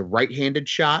faceoffs. He's a right-handed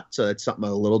shot, so that's something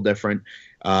a little different.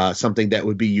 Something that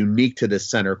would be unique to this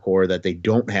center core that they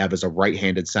don't have as a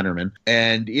right-handed centerman.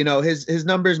 And, his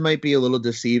numbers might be a little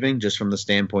deceiving just from the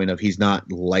standpoint of he's not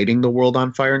lighting the world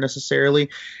on fire necessarily.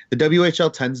 The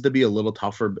WHL tends to be a little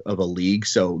tougher of a league,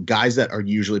 so guys that are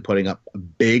usually putting up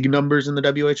big numbers in the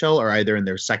WHL are either in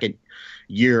their second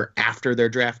year after their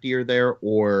draft year there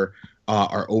or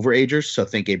are overagers. So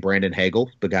think a Brandon Hagel,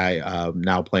 the guy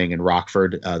now playing in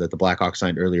Rockford that the Blackhawks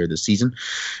signed earlier this season.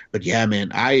 But yeah,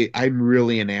 man, I'm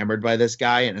really enamored by this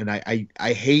guy, and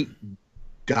I hate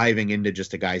diving into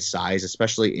just a guy's size,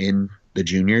 especially in the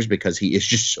juniors, because he is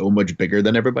just so much bigger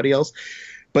than everybody else.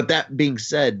 But that being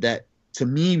said, that to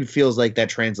me feels like that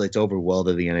translates over well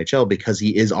to the NHL because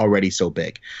he is already so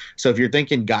big. So if you're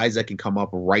thinking guys that can come up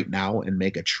right now and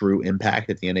make a true impact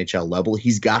at the NHL level,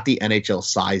 he's got the NHL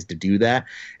size to do that,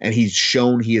 and he's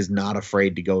shown he is not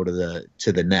afraid to go to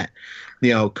the net.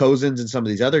 Cozens and some of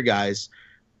these other guys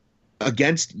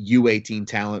against U18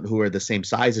 talent who are the same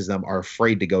size as them are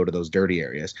afraid to go to those dirty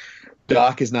areas.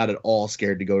 Dach is not at all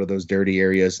scared to go to those dirty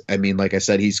areas. I mean, like I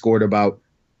said, he scored about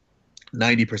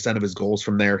 90% of his goals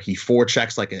from there. He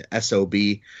forechecks like an SOB.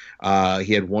 He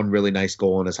had one really nice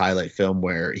goal in his highlight film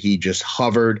where he just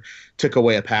hovered, took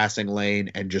away a passing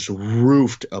lane, and just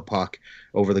roofed a puck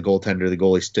over the goaltender. The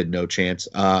goalie stood no chance.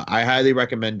 I highly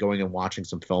recommend going and watching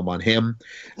some film on him.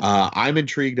 I'm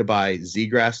intrigued by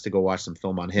Zegras to go watch some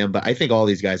film on him, but I think all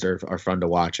these guys are fun to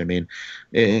watch. I mean,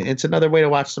 it's another way to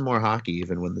watch some more hockey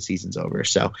even when the season's over.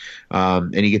 So,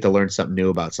 and you get to learn something new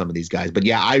about some of these guys. But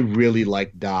yeah, I really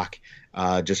like Dach.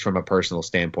 Just from a personal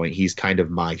standpoint, he's kind of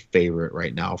my favorite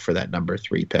right now for that number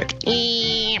 3 pick.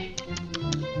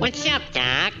 What's up,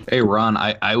 Doc? Hey, Ron,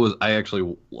 I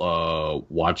actually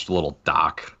watched a little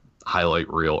Dach highlight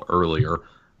reel earlier.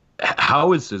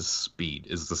 How is his speed?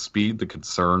 Is the speed the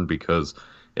concern? Because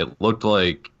it looked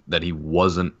like that he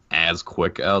wasn't as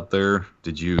quick out there.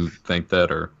 Did you think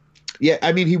that, or? Yeah,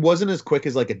 I mean, he wasn't as quick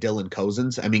as like a Dylan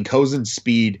Cousins. I mean, Cousins'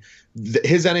 speed,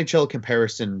 his NHL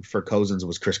comparison for Cousins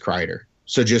was Chris Kreider.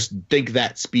 So just think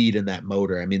that speed and that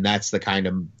motor. I mean, that's the kind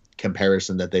of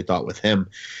comparison that they thought with him.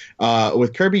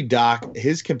 With Kirby Dach,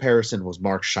 his comparison was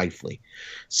Mark Scheifele.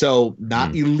 So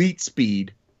not elite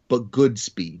speed, but good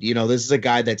speed. You know, this is a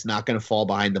guy that's not going to fall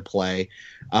behind the play.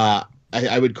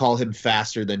 I would call him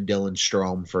faster than Dylan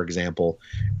Strome, for example.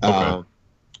 Okay.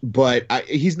 But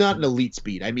he's not an elite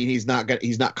speed. I mean, he's not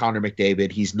Connor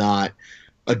McDavid. He's not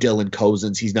a Dylan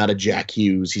Cousins. He's not a Jack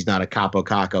Hughes. He's not a Capo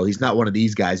Caco. He's not one of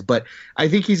these guys. But I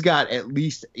think he's got at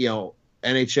least,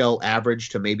 NHL average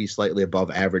to maybe slightly above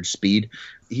average speed.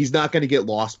 He's not going to get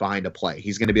lost behind a play.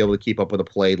 He's going to be able to keep up with a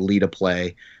play, lead a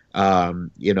play, and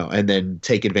then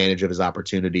take advantage of his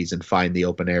opportunities and find the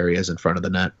open areas in front of the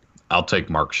net. I'll take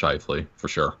Mark Scheifele for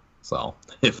sure. So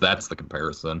if that's the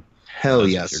comparison, hell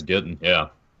that's yes, what you're getting. Yeah.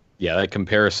 Yeah, that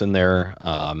comparison there,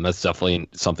 that's definitely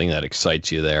something that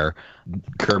excites you there.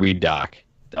 Kirby Dach,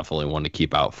 definitely one to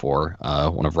keep out for,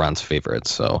 one of Ron's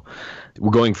favorites. So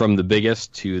we're going from the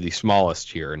biggest to the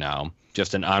smallest here now.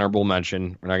 Just an honorable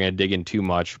mention. We're not going to dig in too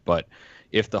much, but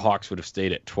if the Hawks would have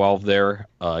stayed at 12 there,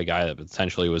 a guy that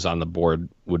potentially was on the board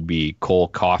would be Cole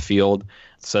Caulfield.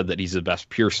 Said that he's the best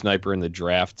pure sniper in the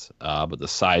draft, but the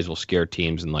size will scare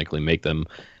teams and likely make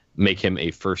him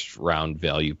a first round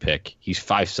value pick. He's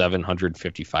 5'7",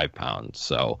 155 pounds.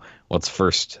 So what's the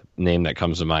first name that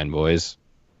comes to mind, boys?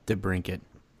 DeBrincat.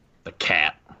 The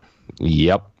cat.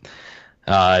 Yep.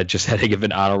 Just had to give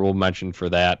an honorable mention for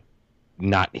that.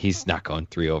 He's not going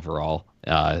 3 overall.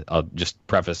 I'll just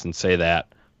preface and say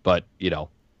that. But,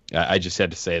 I just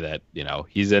had to say that,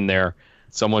 he's in there.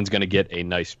 Someone's going to get a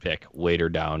nice pick later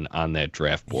down on that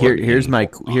draft board. Here's my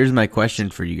question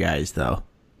for you guys, though.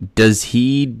 Does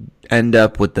he end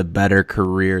up with a better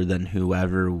career than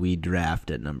whoever we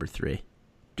draft at number 3?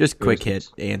 Just quick hit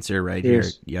answer right here,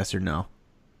 yes or no.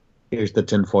 Here's the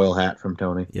tinfoil hat from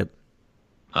Tony. Yep.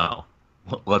 Oh,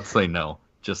 let's say no.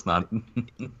 Just not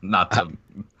to.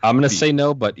 I'm going to say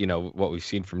no, but what we've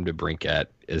seen from DeBrincat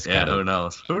is kind of. Who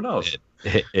knows? Who knows?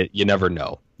 You never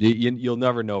know. You'll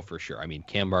never know for sure. I mean,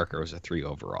 Cam Barker was a 3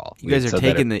 overall. You guys are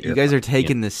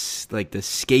taking this like the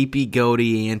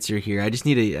scapegoaty answer here. I just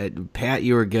need a Pat.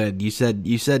 You were good. You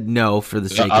said no for the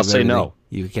sake of I'll say everything. no.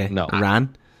 You okay? No.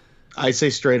 Ron? I say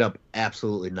straight up,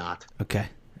 absolutely not. Okay.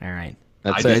 All right.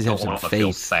 I guys just have don't some want to feel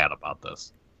faith. sad about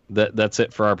this. That's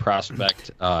it for our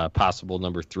prospect possible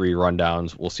number 3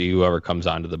 rundowns. We'll see whoever comes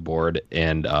onto the board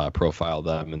and profile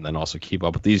them, and then also keep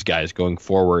up with these guys going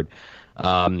forward.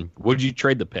 Would you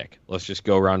trade the pick? Let's just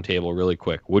go round table really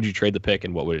quick. Would you trade the pick,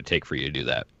 and what would it take for you to do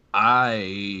that?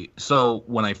 So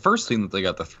when I first seen that they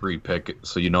got the 3 pick,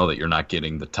 so you know that you're not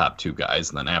getting the top 2 guys,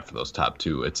 and then after those top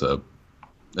 2, it's a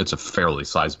fairly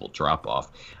sizable drop off.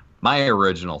 My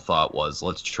original thought was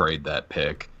let's trade that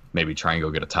pick, maybe try and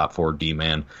go get a top 4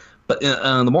 D-man. But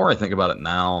the more I think about it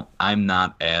now, I'm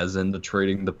not as into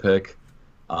trading the pick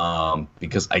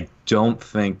because I don't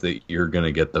think that you're going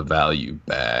to get the value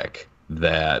back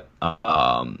that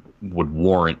would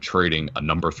warrant trading a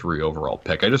number 3 overall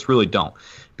pick. I just really don't,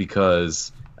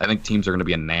 because I think teams are going to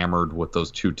be enamored with those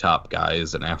 2 top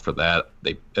guys, and after that,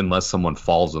 unless someone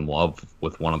falls in love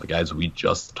with one of the guys we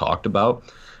just talked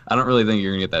about, I don't really think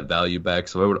you're going to get that value back.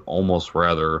 So I would almost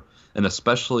rather, and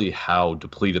especially how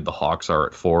depleted the Hawks are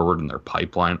at forward in their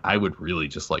pipeline, I would really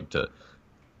just like to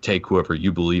take whoever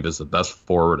you believe is the best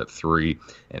forward at 3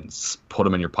 and put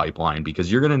them in your pipeline,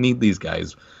 because you're going to need these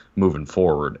guys moving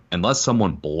forward. Unless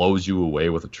someone blows you away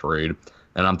with a trade,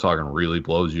 and I'm talking really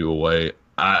blows you away,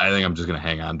 I think I'm just going to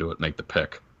hang on to it and make the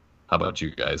pick. How about you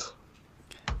guys?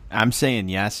 I'm saying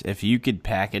yes. If you could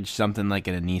package something like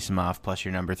an Anisimov plus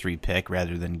your number 3 pick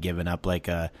rather than giving up like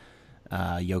a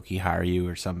Yoki Haru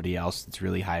or somebody else that's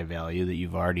really high value that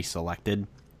you've already selected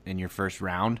in your first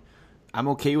round, I'm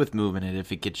okay with moving it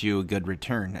if it gets you a good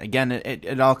return. Again,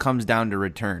 it all comes down to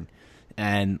return.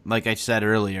 And like I said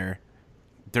earlier,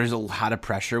 there's a lot of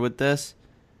pressure with this.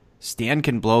 Stan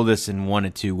can blow this in one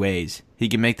of 2 ways. He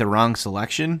can make the wrong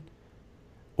selection,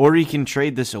 or he can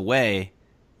trade this away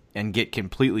and get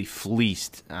completely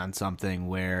fleeced on something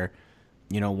where,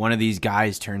 one of these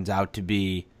guys turns out to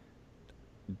be,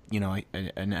 an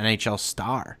NHL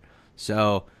star.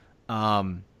 So,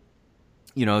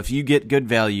 if you get good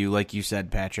value, like you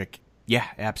said, Patrick, yeah,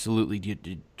 absolutely,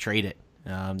 you trade it.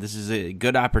 This is a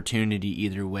good opportunity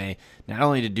either way, not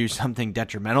only to do something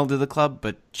detrimental to the club,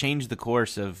 but change the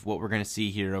course of what we're going to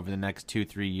see here over the next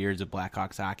 2-3 years of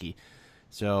Blackhawks hockey.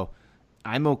 So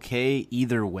I'm okay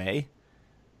either way,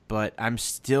 but I'm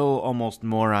still almost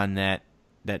more on that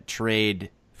trade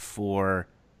for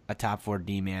a top 4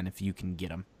 D-man if you can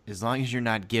get him. As long as you're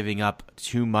not giving up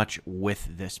too much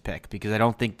with this pick, because I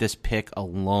don't think this pick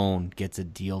alone gets a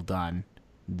deal done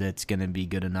that's going to be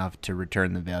good enough to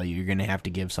return the value. You're going to have to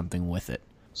give something with it.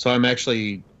 So I'm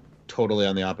actually totally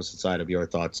on the opposite side of your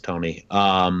thoughts, Tony.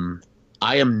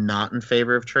 I am not in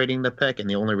favor of trading the pick, and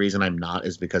the only reason I'm not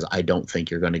is because I don't think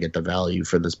you're going to get the value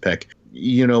for this pick.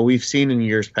 You know, we've seen in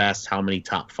years past how many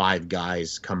top 5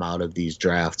 guys come out of these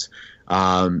drafts.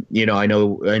 You know, I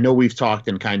know we've talked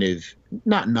and kind of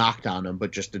not knocked on him,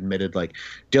 but just admitted like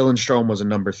Dylan Strome was a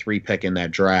number 3 pick in that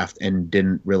draft and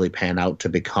didn't really pan out to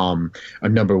become a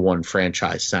number 1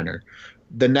 franchise center.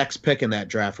 The next pick in that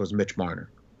draft was Mitch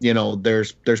Marner. You know,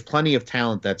 there's plenty of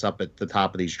talent that's up at the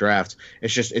top of these drafts.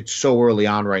 It's just it's so early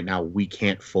on right now, we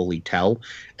can't fully tell.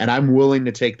 And I'm willing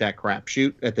to take that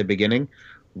crapshoot at the beginning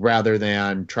rather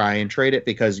than try and trade it,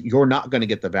 because you're not going to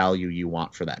get the value you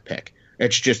want for that pick.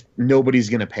 It's just nobody's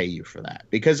going to pay you for that,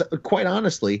 because quite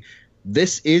honestly,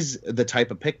 this is the type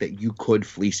of pick that you could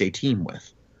fleece a team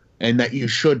with, and that you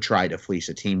should try to fleece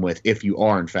a team with if you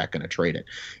are in fact going to trade it.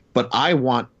 But I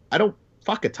don't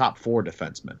fuck a top 4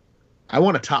 defenseman. I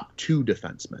want a top 2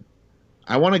 defenseman.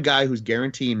 I want a guy who's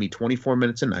guaranteeing me 24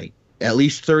 minutes a night, at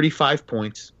least 35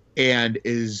 points, and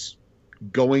is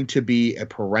going to be a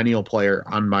perennial player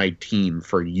on my team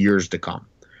for years to come.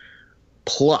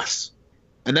 Plus,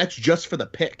 and that's just for the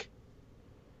pick.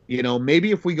 You know,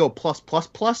 maybe if we go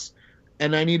plus,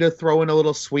 and I need to throw in a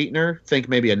little sweetener, think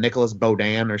maybe a Nicholas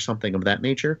Beaudin or something of that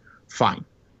nature, fine.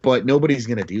 But nobody's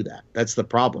going to do that. That's the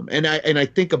problem. And I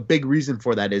think a big reason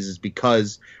for that is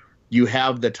because you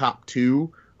have the top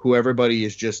 2 who everybody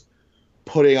is just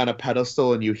putting on a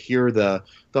pedestal, and you hear the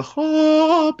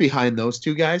ha behind those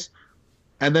 2 guys.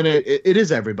 And then it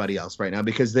is everybody else right now,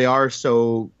 because they are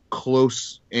so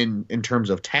close in terms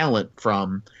of talent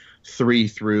from 3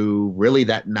 through really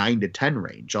that 9 to 10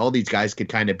 range. All these guys could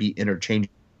kind of be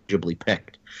interchangeably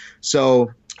picked.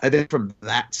 So I think from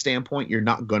that standpoint, you're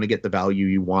not going to get the value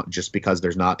you want just because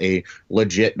there's not a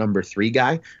legit number 3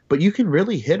 guy. But you can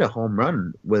really hit a home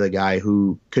run with a guy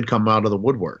who could come out of the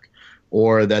woodwork,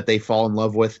 or that they fall in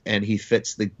love with and he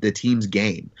fits the team's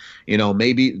game. You know,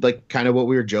 maybe like kind of what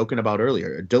we were joking about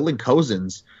earlier. Dylan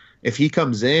Cozens, if he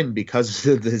comes in because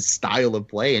of his style of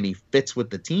play and he fits with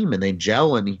the team and they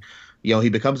gel and he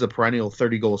becomes a perennial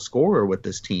 30-goal scorer with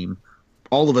this team,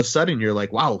 all of a sudden you're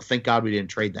like, wow, thank God we didn't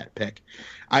trade that pick.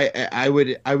 I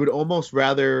would almost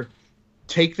rather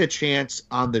take the chance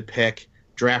on the pick,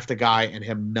 draft a guy, and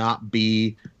him not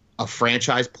be a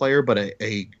franchise player but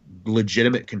a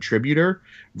legitimate contributor,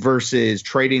 versus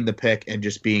trading the pick and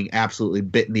just being absolutely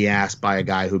bit in the ass by a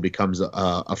guy who becomes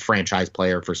a franchise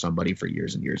player for somebody for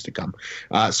years and years to come.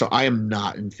 So I am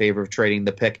not in favor of trading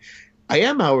the pick. I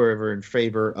am, however, in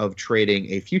favor of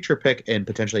trading a future pick and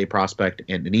potentially a prospect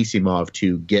and Anisimov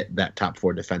to get that top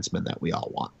 4 defenseman that we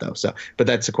all want, though. So, but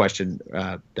that's a question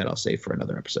that I'll save for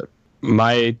another episode.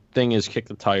 My thing is kick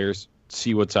the tires,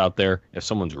 see what's out there. If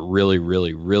someone's really,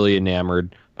 really, really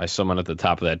enamored by someone at the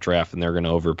top of that draft and they're going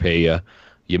to overpay you,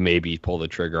 you maybe pull the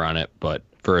trigger on it. But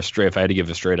if I had to give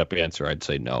a straight up answer, I'd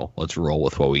say no. Let's roll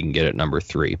with what we can get at number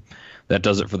 3. That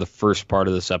does it for the first part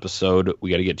of this episode. We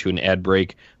got to get to an ad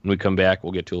break. When we come back,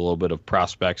 we'll get to a little bit of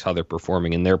prospects, how they're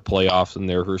performing in their playoffs in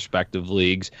their respective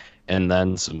leagues, and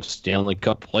then some Stanley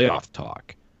Cup playoff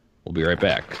talk. We'll be right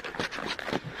back.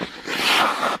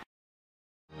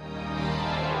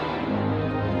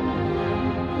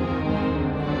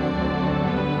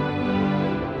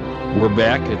 We're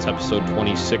back. It's episode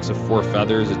 26 of Four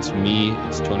Feathers. It's me,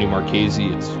 it's Tony Marchese,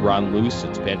 it's Ron Luce,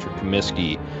 it's Patrick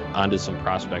Comiskey. On to some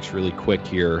prospects really quick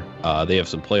here. They have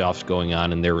some playoffs going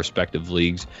on in their respective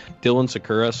leagues. Dylan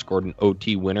Sakura scored an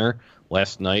OT winner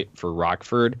last night for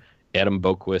Rockford. Adam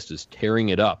Boqvist is tearing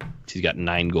it up. He's got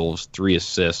 9 goals, 3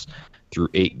 assists through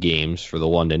 8 games for the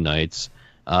London Knights.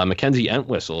 Mackenzie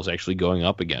Entwistle is actually going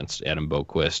up against Adam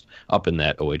Boqvist up in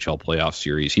that OHL playoff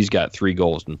series. He's got 3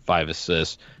 goals and 5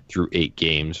 assists through 8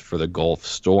 games for the Gulf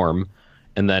Storm.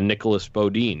 And then Nicholas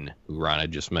Beaudin, who Ron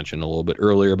had just mentioned a little bit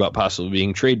earlier about possibly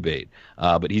being trade bait.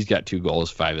 But he's got 2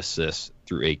 goals, 5 assists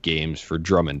through 8 games for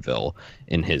Drummondville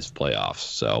in his playoffs.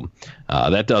 So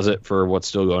that does it for what's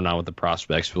still going on with the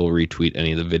prospects. We'll retweet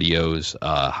any of the videos,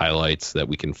 highlights that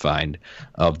we can find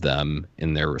of them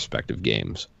in their respective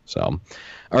games. So,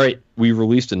 all right, we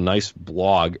released a nice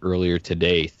blog earlier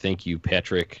today. Thank you,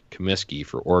 Patrick Comiskey,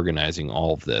 for organizing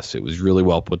all of this. It was really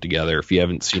well put together. If you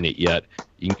haven't seen it yet,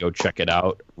 you can go check it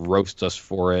out, roast us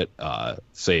for it,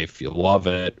 say if you love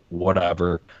it,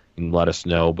 whatever. You can let us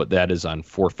know. But that is on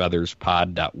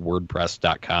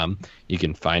fourfeatherspod.wordpress.com. You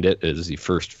can find it. It is the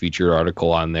first featured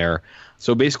article on there.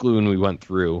 So basically, when we went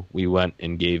through, we went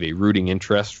and gave a rooting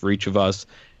interest for each of us,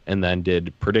 and then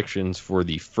did predictions for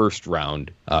the first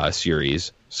round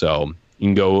series. So you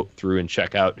can go through and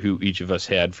check out who each of us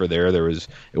had for there. It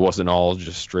wasn't all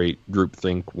just straight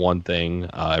groupthink one thing.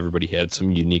 Everybody had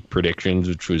some unique predictions,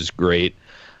 which was great.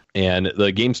 And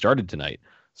the game started tonight.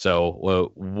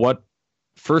 So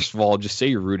first of all, just say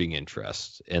your rooting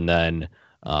interest, and then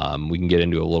we can get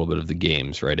into a little bit of the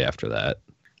games right after that.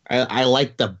 I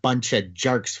like the bunch of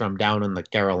jerks from down in the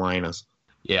Carolinas.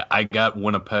 Yeah, I got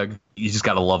Winnipeg. You just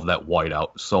got to love that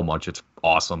whiteout so much. It's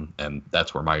awesome, and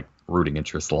that's where my rooting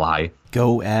interests lie.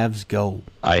 Go Avs, go.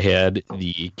 I had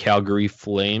the Calgary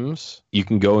Flames. You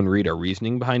can go and read our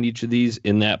reasoning behind each of these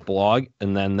in that blog,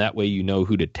 and then that way you know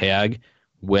who to tag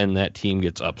when that team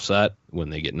gets upset, when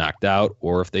they get knocked out,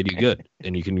 or if they do good,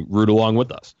 and you can root along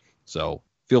with us. So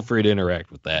feel free to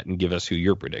interact with that and give us who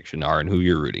your prediction are and who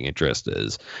your rooting interest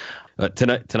is.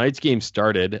 Tonight's game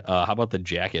started. How about the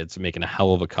Jackets making a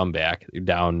hell of a comeback? They're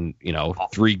down,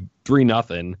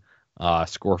 3-0,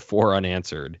 score 4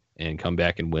 unanswered, and come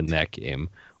back and win that game.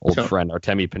 Old friend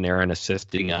Artemi Panarin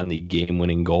assisting on the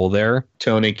game-winning goal there.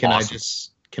 Tony, can I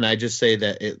just say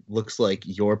that it looks like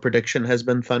your prediction has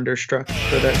been thunderstruck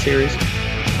for that series?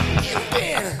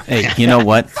 Hey, you know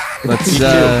what? Let's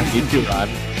You too, Rod.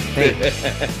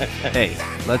 hey,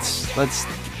 let's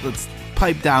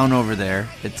pipe down over there.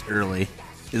 It's early.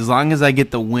 As long as I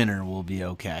get the winner, we'll be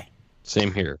okay.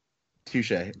 Same here.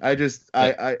 Touche.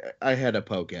 I had a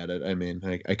poke at it. I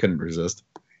mean, I couldn't resist.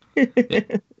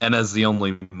 And as the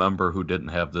only member who didn't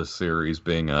have this series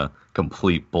being a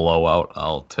complete blowout,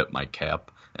 I'll tip my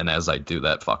cap. And as I do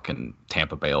that, fucking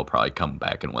Tampa Bay will probably come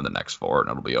back and win the next 4, and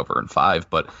it'll be over in 5.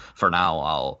 But for now,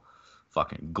 I'll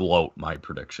fucking gloat my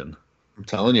prediction. I'm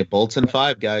telling you, Bolts in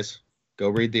 5, guys. Go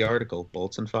read the article.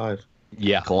 Bolts in 5.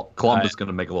 Yeah. Columbus going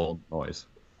to make a little noise.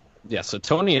 Yeah, so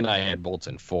Tony and I had Bolts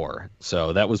in 4,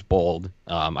 so that was bold.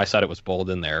 I said it was bold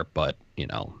in there, but I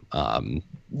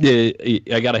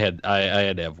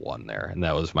had to have one there, and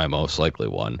that was my most likely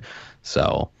one.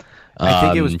 So I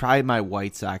think it was probably my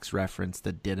White Sox reference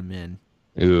that did him in.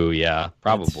 Ooh, yeah,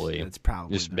 probably. It's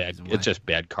probably just bad. It's just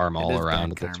bad karma all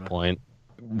around at this karma. point.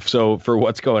 So for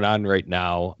what's going on right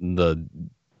now, the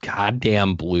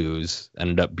goddamn Blues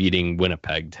ended up beating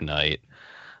Winnipeg tonight.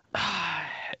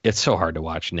 It's so hard to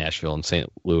watch Nashville and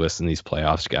St. Louis in these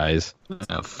playoffs, guys.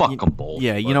 Fuck them both.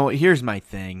 Yeah, you know what? Here's my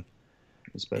thing.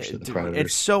 Especially the Predators.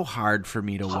 It's so hard for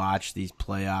me to watch these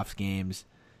playoff games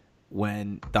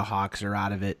when the Hawks are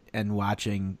out of it and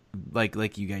watching,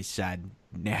 like you guys said,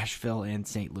 Nashville and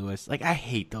St. Louis. Like, I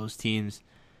hate those teams.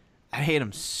 I hate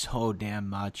them so damn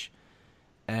much.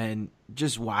 And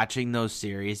just watching those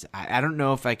series, I don't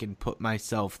know if I can put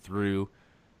myself through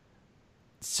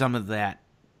some of that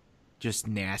just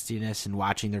nastiness and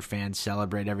watching their fans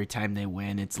celebrate every time they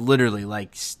win. It's literally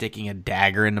like sticking a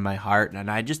dagger into my heart. And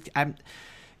I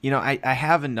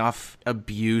have enough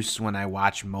abuse when I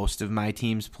watch most of my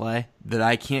teams play that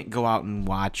I can't go out and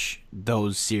watch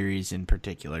those series in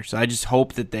particular. So I just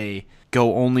hope that they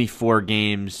go only 4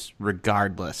 games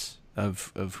regardless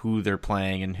of who they're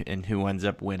playing and who ends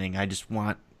up winning. I just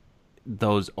want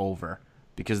those over,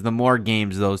 because the more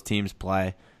games those teams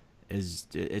play, it's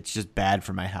just bad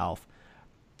for my health.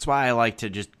 That's why I like to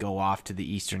just go off to the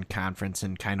Eastern Conference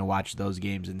and kind of watch those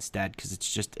games instead, because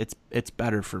it's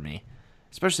better for me,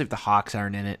 especially if the Hawks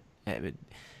aren't in it.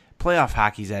 Playoff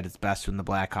hockey's at its best when the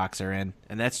Blackhawks are in,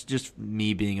 and that's just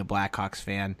me being a Blackhawks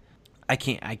fan. I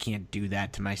can't do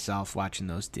that to myself watching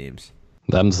those teams.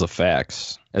 Them's the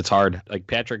facts. It's hard. Like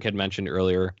Patrick had mentioned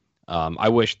earlier, I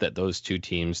wish that those two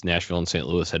teams, Nashville and St.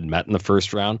 Louis, had met in the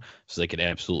first round so they could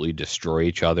absolutely destroy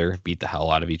each other, beat the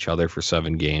hell out of each other for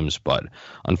 7 games. But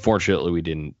unfortunately, we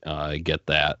didn't get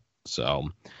that. So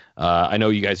I know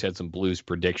you guys had some Blues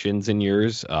predictions in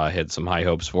yours, had some high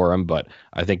hopes for them, but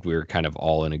I think we were kind of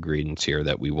all in agreement here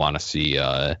that we want to see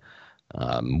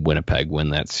Winnipeg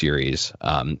win that series.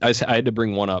 I had to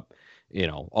bring one up.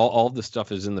 All of this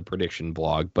stuff is in the prediction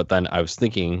blog, but then I was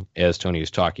thinking as Tony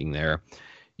was talking there,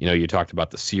 you talked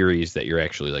about the series that you're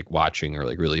actually like watching or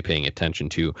like really paying attention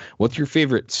to. What's your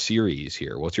favorite series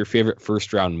here? What's your favorite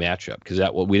first round matchup? Because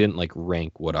we didn't like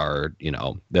rank what our,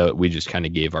 that we just kind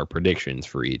of gave our predictions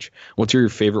for each. What's your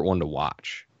favorite one to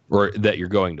watch, or that you're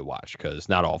going to watch? Because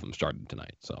not all of them started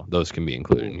tonight, so those can be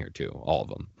included in here too. All of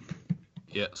them.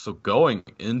 Yeah. So going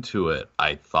into it,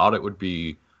 I thought it would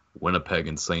be Winnipeg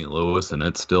and St. Louis, and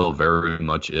it still very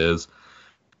much is.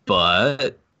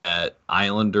 But at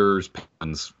Islanders,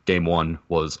 Penguins, game 1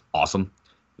 was awesome.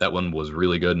 That one was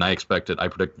really good, and I predicted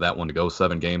that one to go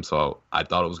 7 games, so I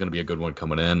thought it was going to be a good one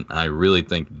coming in, and I really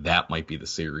think that might be the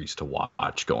series to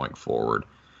watch going forward.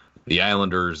 The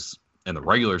Islanders in the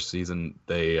regular season,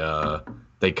 they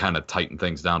kind of tightened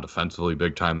things down defensively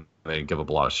big time. They didn't give up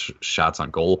a lot of shots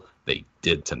on goal. They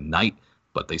did tonight,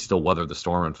 but they still weathered the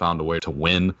storm and found a way to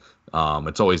win.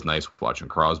 It's always nice watching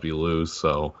Crosby lose,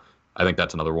 so I think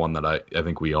that's another one that I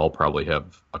think we all probably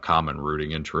have a common rooting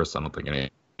interest. I don't think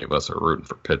any of us are rooting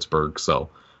for Pittsburgh, so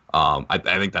I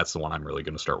think that's the one I'm really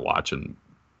going to start watching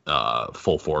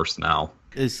full force now.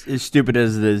 As stupid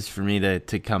as it is for me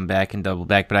to come back and double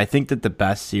back, but I think that the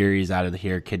best series out of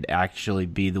here could actually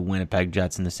be the Winnipeg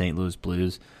Jets and the St. Louis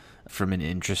Blues from an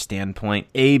interest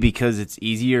standpoint. Because it's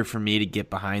easier for me to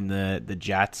get behind the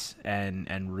Jets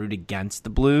and root against the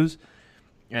Blues.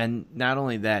 And not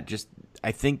only that, just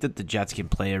I think that the Jets can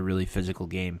play a really physical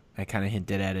game. I kind of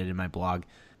hinted at it in my blog.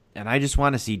 And I just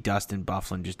want to see Dustin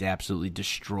Byfuglien just absolutely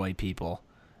destroy people.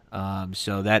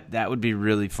 So that would be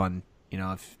really fun,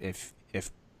 if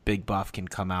Big Buff can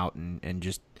come out and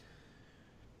just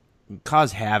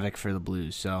cause havoc for the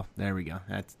Blues. So there we go.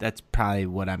 That's probably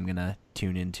what I'm gonna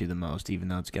tune into the most, even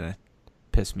though it's gonna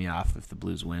piss me off if the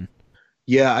Blues win.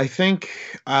 Yeah, I think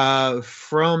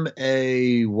from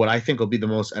what I think will be the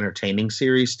most entertaining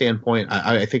series standpoint,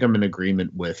 I think I'm in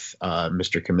agreement with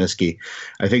Mr. Comiskey.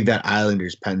 I think that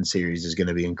Islanders-Penn series is going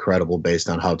to be incredible based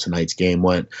on how tonight's game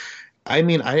went. I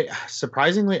mean, I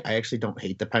actually don't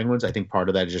hate the Penguins. I think part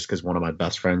of that is just because one of my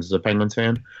best friends is a Penguins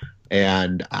fan,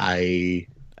 and I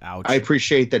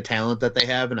appreciate the talent that they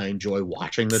have, and I enjoy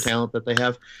watching the talent that they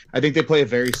have. I think they play a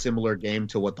very similar game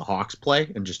to what the Hawks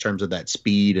play in just terms of that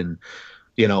speed, and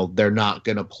they're not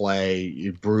going to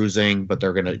play bruising, but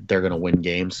they're gonna win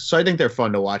games. So I think they're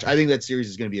fun to watch. I think that series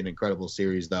is going to be an incredible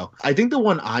series, though. I think the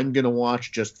one I'm going to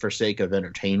watch just for sake of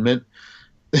entertainment,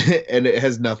 and it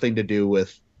has nothing to do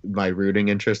with my rooting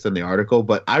interest in the article,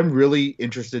 but I'm really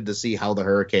interested to see how the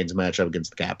Hurricanes match up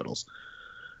against the Capitals,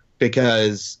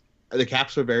 because the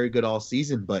Caps were very good all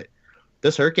season, but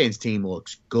this Hurricanes team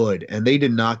looks good, and they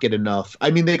did not get enough.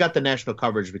 I mean, they got the national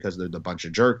coverage because they're the bunch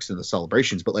of jerks and the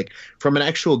celebrations, but like from an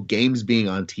actual games being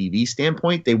on TV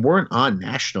standpoint, they weren't on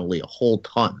nationally a whole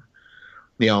ton.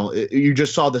 You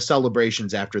just saw the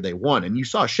celebrations after they won, and you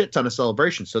saw a shit ton of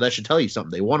celebrations, so that should tell you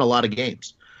something. They won a lot of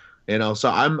games.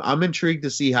 So I'm intrigued to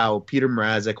see how Peter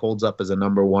Mrazek holds up as a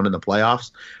number one in the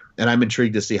playoffs, and I'm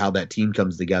intrigued to see how that team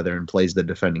comes together and plays the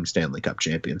defending Stanley Cup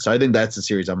champion. So I think that's the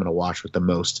series I'm going to watch with the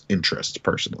most interest,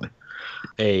 personally.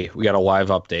 Hey, we got a live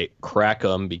update. Crack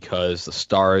 'em, because the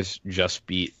Stars just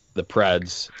beat the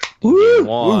Preds in game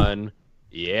one. Woo.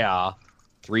 Yeah.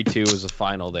 3-2 was the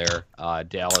final there.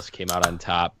 Dallas came out on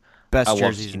top. Best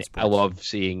jerseys in sports. I love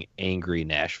seeing angry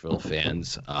Nashville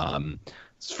fans.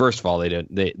 First of all, they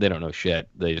don't know shit.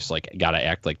 They just got to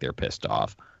act like they're pissed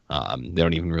off. They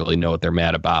don't even really know what they're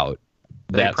mad about.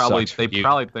 They probably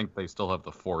think they still have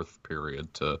the fourth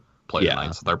period to play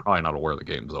tonight, so they're probably not aware the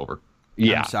game's over.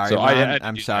 Yeah, I'm sorry, so Ron.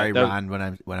 I'm sorry, Ron.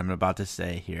 What I'm about to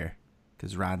say here,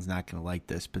 because Ron's not going to like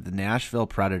this, but the Nashville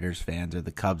Predators fans are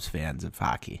the Cubs fans of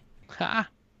hockey. Ha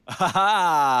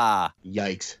ha!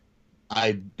 Yikes!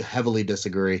 I heavily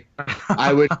disagree.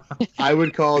 I would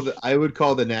call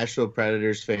the Nashville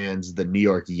Predators fans the New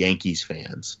York Yankees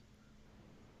fans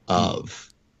of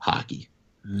hockey.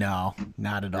 No,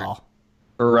 not at all.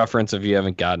 For reference, if you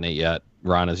haven't gotten it yet,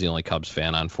 Ron is the only Cubs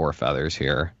fan on Four Feathers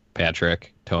here.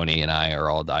 Patrick, Tony, and I are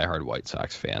all diehard White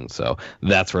Sox fans, so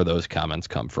that's where those comments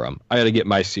come from. I got to get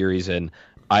my series in.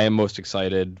 I am most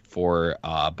excited for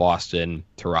Boston,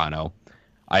 Toronto.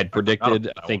 I had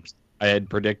predicted, I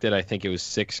think it was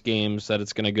 6 games that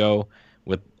it's going to go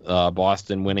with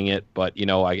Boston winning it, but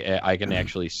I can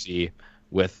actually see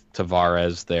with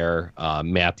Tavares there,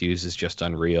 Matthews is just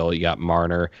unreal. You got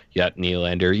Marner, you got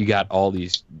Nylander, you got all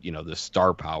these, the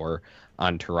star power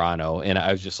on Toronto. And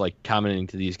I was just commenting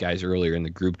to these guys earlier in the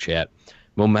group chat.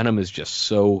 Momentum is just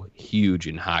so huge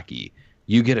in hockey.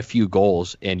 You get a few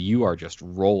goals and you are just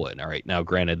rolling. All right. Now,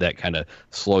 granted, that kind of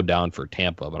slowed down for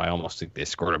Tampa, but I almost think they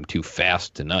scored them too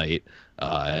fast tonight.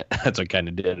 That's what kind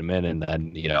of did them in. And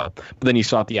then, but then you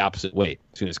saw it the opposite way.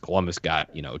 As soon as Columbus got,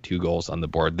 2 goals on the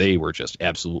board, they were just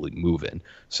absolutely moving.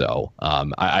 So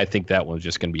I think that one's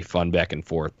just going to be fun back and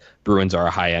forth. Bruins are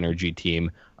a high energy team.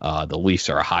 The Leafs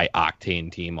are a high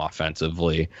octane team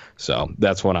offensively. So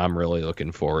that's what I'm really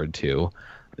looking forward to.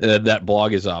 That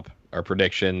blog is up. Our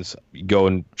predictions, go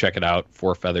and check it out,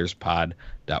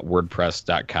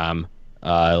 fourfeatherspod.wordpress.com.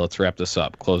 Let's wrap this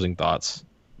up. Closing thoughts.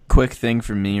 Quick thing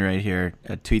from me right here.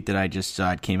 A tweet that I just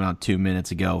saw. It came out 2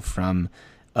 minutes ago from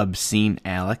Obscene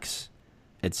Alex.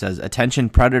 It says, "Attention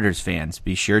Predators fans,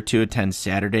 be sure to attend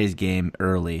Saturday's game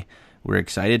early. We're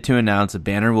excited to announce a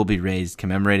banner will be raised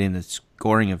commemorating the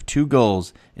scoring of 2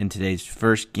 goals in today's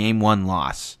first Game 1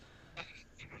 loss."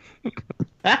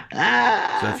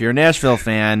 So if you're a Nashville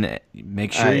fan,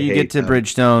 make sure you get to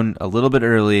Bridgestone a little bit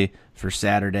early for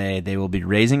Saturday. They will be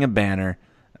raising a banner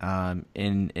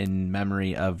in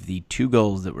memory of the 2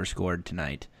 goals that were scored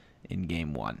tonight in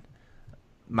Game 1.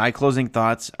 My closing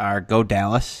thoughts are go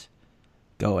Dallas,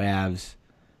 go Avs,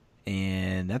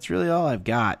 and that's really all I've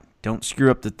got. Don't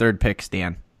screw up the 3rd pick,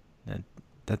 Stan.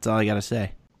 That's all I got to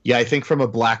say. Yeah, I think from a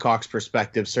Blackhawks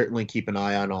perspective, certainly keep an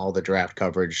eye on all the draft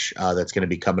coverage that's going to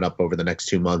be coming up over the next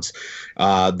 2 months.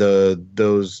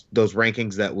 Those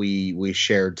rankings that we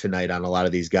shared tonight on a lot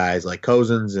of these guys like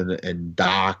Cozens and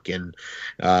Doc and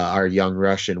our young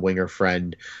Russian winger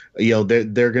friend,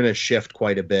 they're going to shift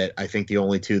quite a bit. I think the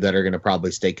only 2 that are going to probably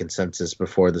stay consensus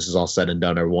before this is all said and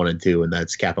done are 1 and 2, and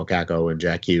that's Capo Caco and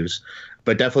Jack Hughes.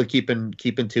 But definitely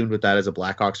keep in tune with that as a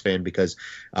Blackhawks fan, because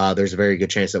there's a very good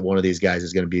chance that one of these guys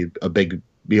is going to be a big,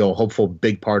 hopeful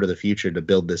big part of the future to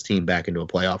build this team back into a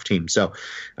playoff team. So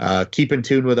keep in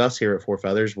tune with us here at Four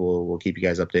Feathers. We'll keep you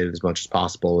guys updated as much as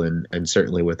possible, and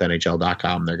certainly with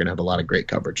NHL.com, they're going to have a lot of great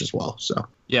coverage as well. So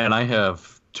yeah, and I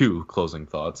have 2 closing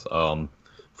thoughts.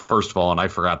 First of all, and I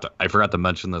forgot to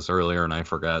mention this earlier, and I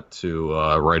forgot to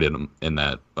write it in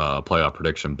that playoff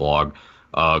prediction blog.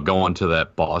 Going to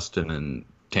that Boston and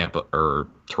Tampa or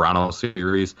Toronto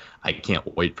series, I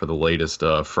can't wait for the latest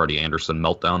Freddie Anderson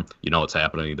meltdown. You know it's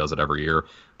happening. He does it every year.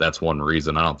 That's one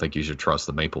reason I don't think you should trust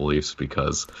the Maple Leafs,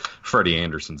 because Freddie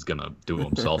Anderson's going to do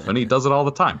himself, and he does it all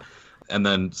the time. And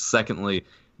then secondly,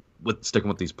 sticking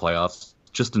with these playoffs,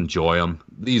 just enjoy them.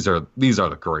 These are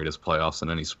the greatest playoffs in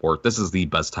any sport. This is the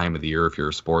best time of the year if you're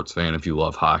a sports fan, if you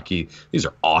love hockey. These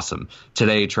are awesome.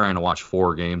 Today, trying to watch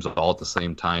 4 games all at the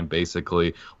same time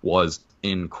basically was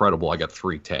incredible. I got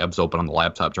 3 tabs open on the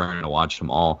laptop trying to watch them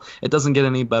all. It doesn't get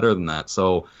any better than that.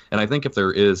 So, and I think if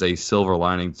there is a silver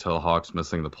lining to the Hawks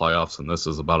missing the playoffs, and this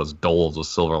is about as dull as a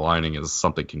silver lining as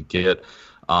something can get,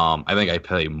 I think I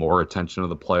pay more attention to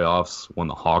the playoffs when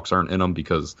the Hawks aren't in them,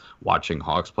 because watching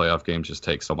Hawks playoff games just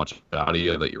takes so much out of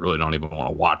you that you really don't even want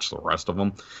to watch the rest of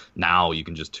them. Now you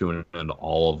can just tune into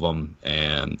all of them,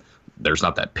 and there's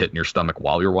not that pit in your stomach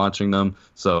while you're watching them.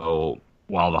 So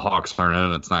while the Hawks aren't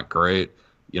in, it's not great.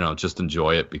 Just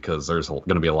enjoy it, because there's going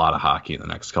to be a lot of hockey in the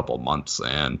next couple of months,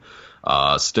 and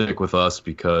stick with us,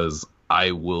 because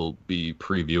I will be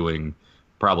previewing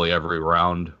probably every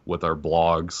round with our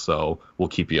blogs, so we'll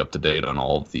keep you up to date on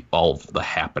all of the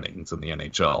happenings in the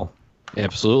NHL.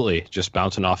 Absolutely. Just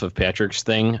bouncing off of Patrick's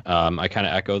thing, I kind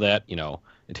of echo that.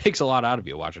 It takes a lot out of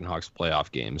you watching Hawks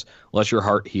playoff games. Let your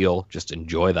heart heal. Just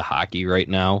enjoy the hockey right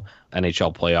now.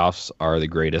 NHL playoffs are the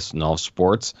greatest in all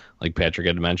sports, like Patrick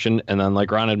had mentioned. And then like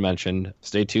Ron had mentioned,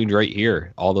 stay tuned right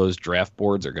here. All those draft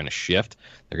boards are going to shift.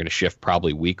 They're going to shift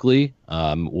probably weekly.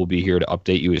 We'll be here to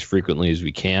update you as frequently as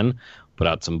we can. Put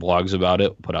out some blogs about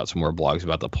it, put out some more blogs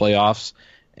about the playoffs,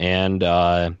 and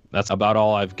that's about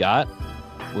all I've got.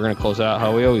 We're going to close out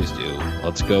how we always do.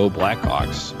 Let's go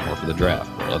Blackhawks, more for the draft,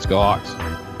 but let's go Hawks.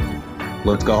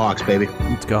 Let's go Hawks, baby.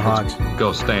 Let's go Hawks.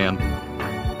 Go Stan.